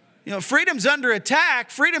 You know, freedom's under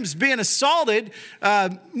attack. Freedom's being assaulted.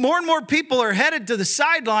 More and more people are headed to the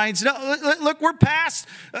sidelines. No, look, we're past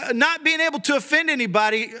not being able to offend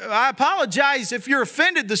anybody. I apologize if you're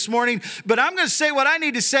offended this morning, but I'm going to say what I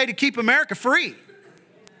need to say to keep America free.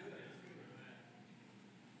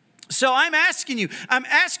 So I'm asking you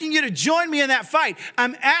to join me in that fight.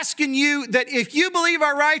 I'm asking you that if you believe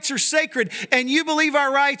our rights are sacred and you believe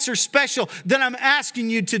our rights are special, then I'm asking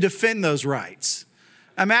you to defend those rights.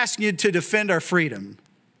 I'm asking you to defend our freedom.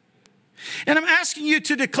 And I'm asking you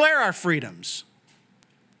to declare our freedoms.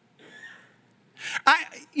 I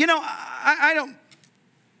don't,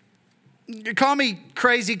 call me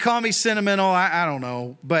crazy, call me sentimental, I don't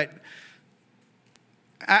know, but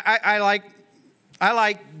I like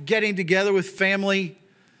getting together with family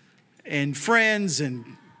and friends and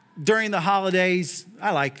during the holidays.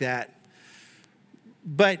 I like that.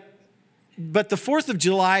 But the 4th of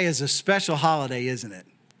July is a special holiday, isn't it?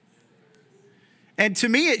 And to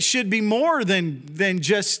me, it should be more than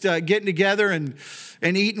just getting together and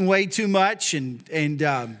eating way too much and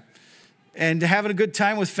having a good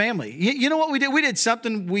time with family. You know what we did? We did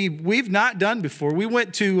something we've not done before. We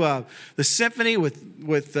went to the symphony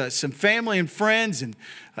with some family and friends, and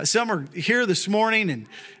some are here this morning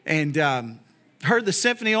and heard the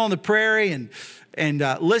symphony on the prairie and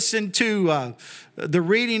listened to the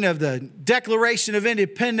reading of the Declaration of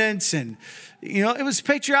Independence, and you know, it was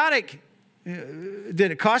patriotic. Did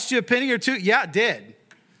it cost you a penny or two? Yeah, it did.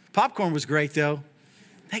 Popcorn was great, though.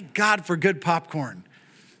 Thank God for good popcorn.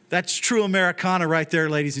 That's true Americana right there,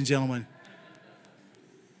 ladies and gentlemen.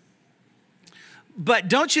 But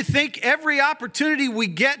don't you think every opportunity we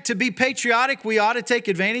get to be patriotic, we ought to take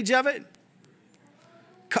advantage of it?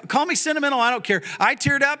 Call me sentimental, I don't care. I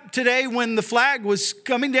teared up today when the flag was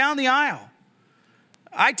coming down the aisle.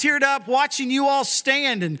 I teared up watching you all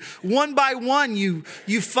stand, and one by one you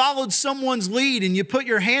followed someone's lead and you put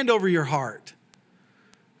your hand over your heart.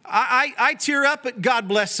 I tear up at God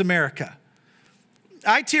Bless America.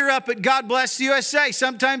 I tear up at God Bless the USA,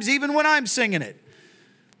 sometimes even when I'm singing it.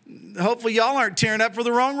 Hopefully y'all aren't tearing up for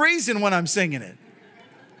the wrong reason when I'm singing it.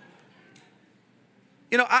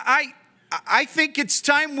 You know, I think it's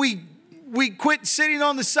time we quit sitting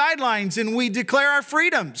on the sidelines and we declare our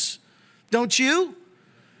freedoms. Don't you?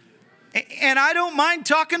 And I don't mind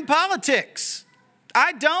talking politics.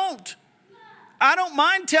 I don't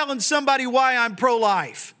mind telling somebody why I'm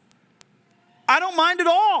pro-life. I don't mind at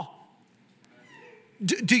all.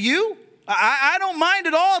 Do you? I don't mind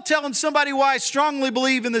at all telling somebody why I strongly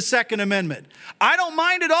believe in the Second Amendment. I don't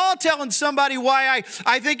mind at all telling somebody why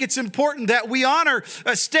I think it's important that we honor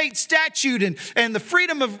a state statute and the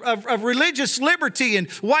freedom of religious liberty and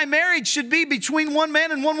why marriage should be between one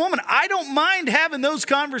man and one woman. I don't mind having those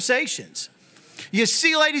conversations. You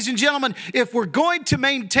see, ladies and gentlemen, if we're going to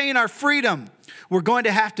maintain our freedom, we're going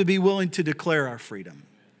to have to be willing to declare our freedom.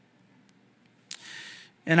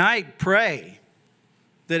 And I pray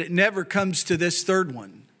that it never comes to this third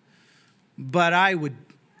one. But I would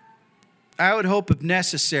hope, if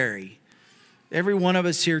necessary, every one of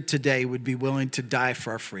us here today would be willing to die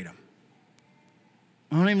for our freedom.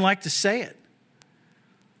 I don't even like to say it.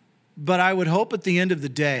 But I would hope at the end of the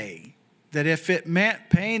day that if it meant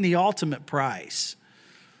paying the ultimate price,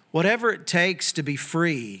 whatever it takes to be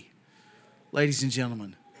free, ladies and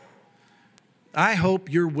gentlemen, I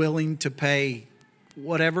hope you're willing to pay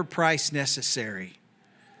whatever price necessary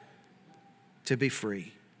to be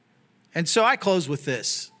free. And so I close with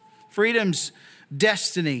this. Freedom's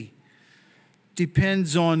destiny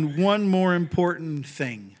depends on one more important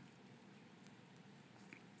thing,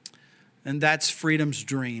 and that's freedom's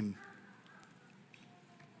dream.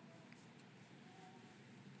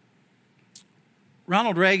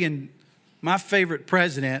 Ronald Reagan, my favorite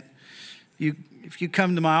president, if you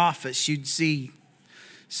come to my office, you'd see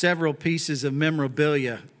several pieces of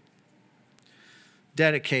memorabilia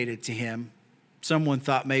dedicated to him. Someone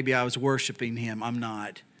thought maybe I was worshiping him. I'm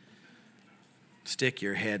not. Stick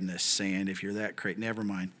your head in the sand if you're that crazy. Never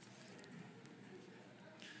mind.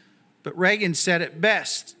 But Reagan said it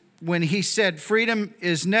best when he said, freedom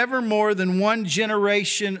is never more than one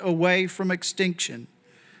generation away from extinction.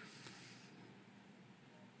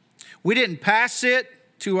 We didn't pass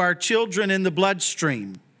it to our children in the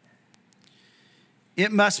bloodstream.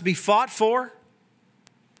 It must be fought for,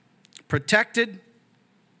 protected,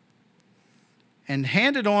 and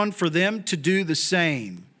handed on for them to do the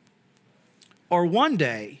same. Or one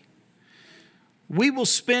day, we will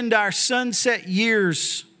spend our sunset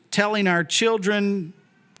years telling our children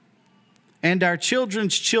and our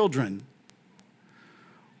children's children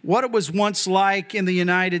what it was once like in the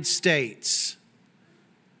United States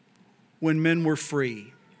when men were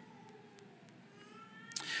free.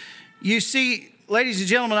 You see, ladies and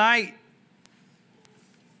gentlemen,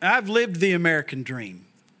 I've lived the American dream.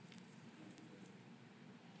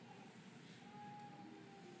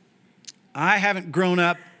 I haven't grown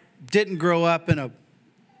up, didn't grow up in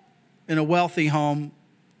a wealthy home.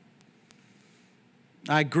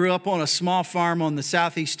 I grew up on a small farm on the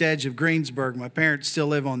southeast edge of Greensburg. My parents still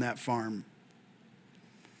live on that farm.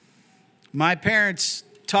 My parents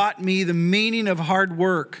taught me the meaning of hard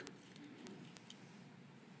work.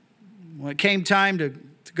 When it came time to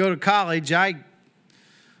go to college, I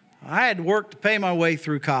had to work to pay my way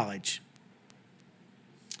through college.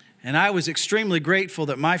 And I was extremely grateful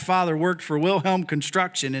that my father worked for Wilhelm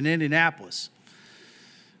Construction in Indianapolis.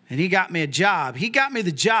 And he got me a job. He got me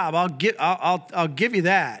the job. I'll give you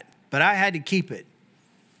that. But I had to keep it.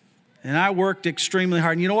 And I worked extremely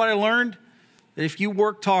hard. And you know what I learned? That if you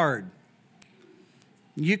worked hard,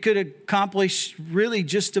 you could accomplish really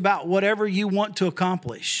just about whatever you want to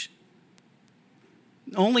accomplish.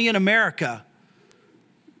 Only in America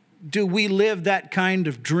do we live that kind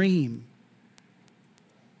of dream.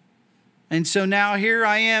 And so now here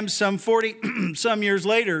I am some 40 some years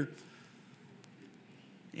later,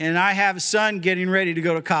 and I have a son getting ready to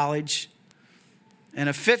go to college and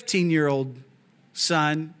a 15-year-old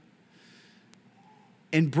son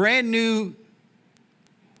and brand new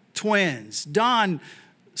twins. Don,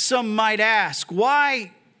 some might ask,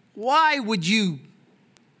 why would you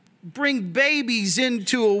bring babies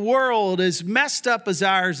into a world as messed up as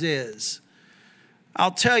ours is?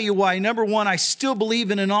 I'll tell you why. Number one, I still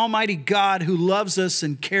believe in an almighty God who loves us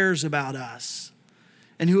and cares about us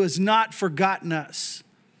and who has not forgotten us.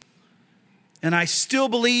 And I still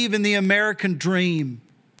believe in the American dream.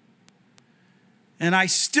 And I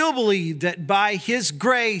still believe that by His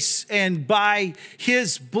grace and by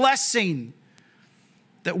His blessing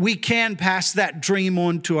that we can pass that dream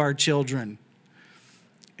on to our children.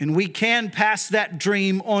 And we can pass that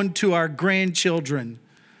dream on to our grandchildren.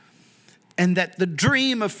 And that the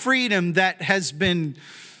dream of freedom that has been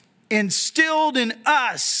instilled in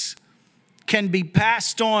us can be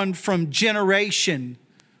passed on from generation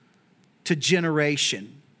to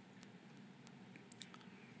generation.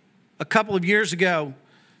 A couple of years ago,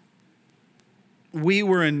 we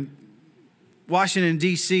were in Washington,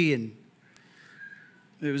 D.C., and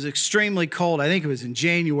it was extremely cold. I think it was in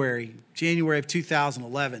January of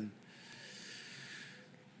 2011.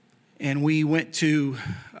 And we went to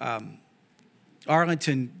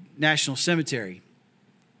Arlington National Cemetery.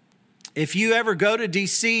 If you ever go to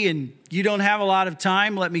D.C. and you don't have a lot of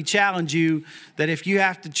time, let me challenge you that if you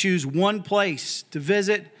have to choose one place to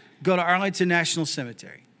visit, go to Arlington National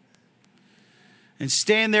Cemetery. And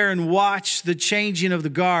stand there and watch the changing of the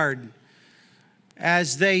guard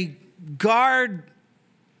as they guard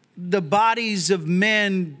the bodies of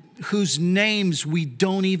men whose names we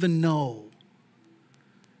don't even know.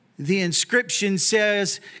 The inscription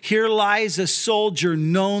says, "Here lies a soldier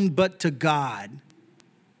known but to God."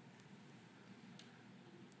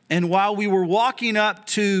 And while we were walking up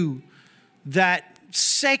to that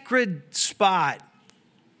sacred spot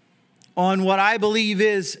on what I believe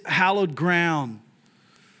is hallowed ground,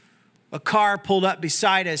 a car pulled up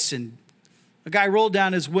beside us and a guy rolled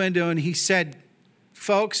down his window and he said,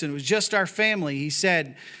 folks, and it was just our family, he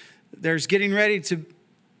said, there's getting ready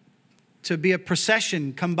to be a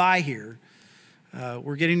procession come by here.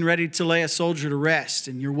 We're getting ready to lay a soldier to rest,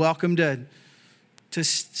 and you're welcome to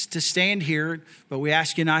stand here, but we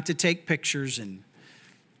ask you not to take pictures, and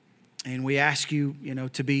we ask you,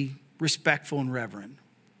 to be respectful and reverent.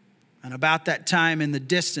 And about that time in the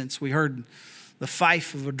distance, we heard the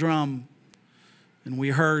fife of a drum, and we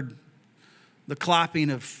heard the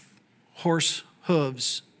clopping of horse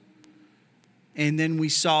hooves. And then we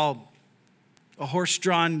saw a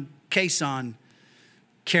horse-drawn caisson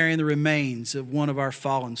carrying the remains of one of our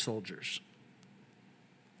fallen soldiers.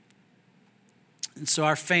 And so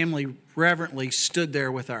our family reverently stood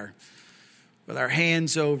there with our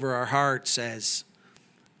hands over our hearts as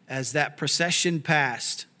that procession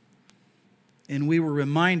passed. And we were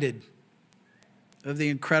reminded of the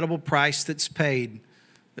incredible price that's paid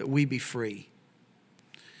that we be free.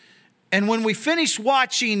 And when we finished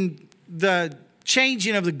watching the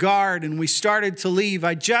changing of the guard and we started to leave,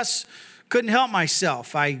 I just couldn't help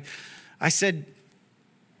myself. I said,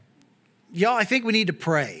 y'all, I think we need to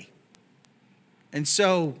pray. And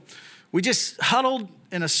so we just huddled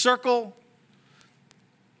in a circle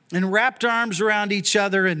and wrapped arms around each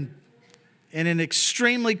other, and in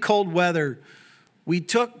extremely cold weather, we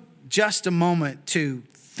took just a moment to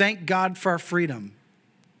thank God for our freedom.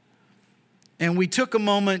 And we took a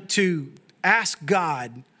moment to ask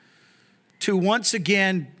God to once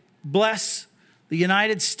again bless the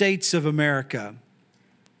United States of America.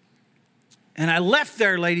 And I left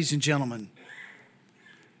there, ladies and gentlemen,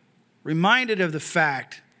 reminded of the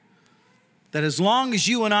fact that as long as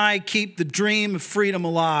you and I keep the dream of freedom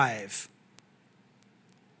alive,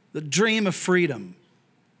 the dream of freedom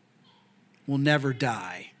will never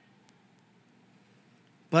die.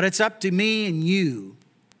 But it's up to me and you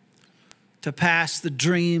to pass the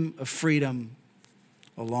dream of freedom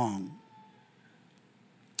along.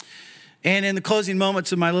 And in the closing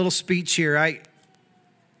moments of my little speech here,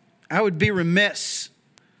 I would be remiss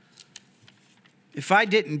if I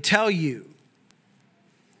didn't tell you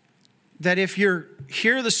that if you're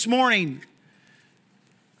here this morning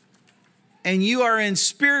and you are in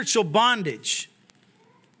spiritual bondage,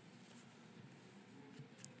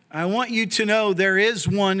 I want you to know there is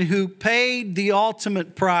one who paid the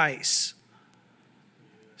ultimate price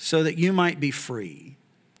so that you might be free.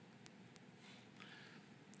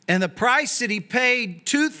 And the price that he paid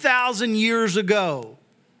 2,000 years ago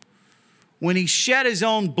when he shed his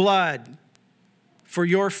own blood for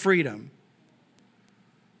your freedom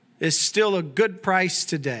is still a good price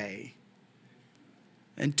today.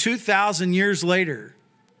 And 2,000 years later,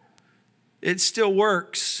 it still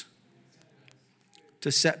works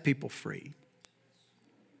to set people free.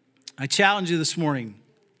 I challenge you this morning,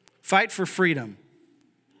 fight for freedom.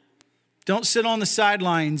 Don't sit on the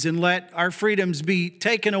sidelines and let our freedoms be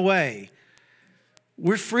taken away.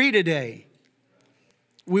 We're free today.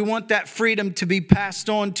 We want that freedom to be passed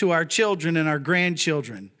on to our children and our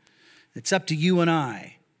grandchildren. It's up to you and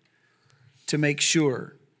I to make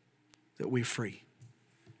sure that we're free.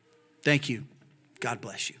 Thank you. God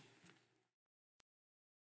bless you.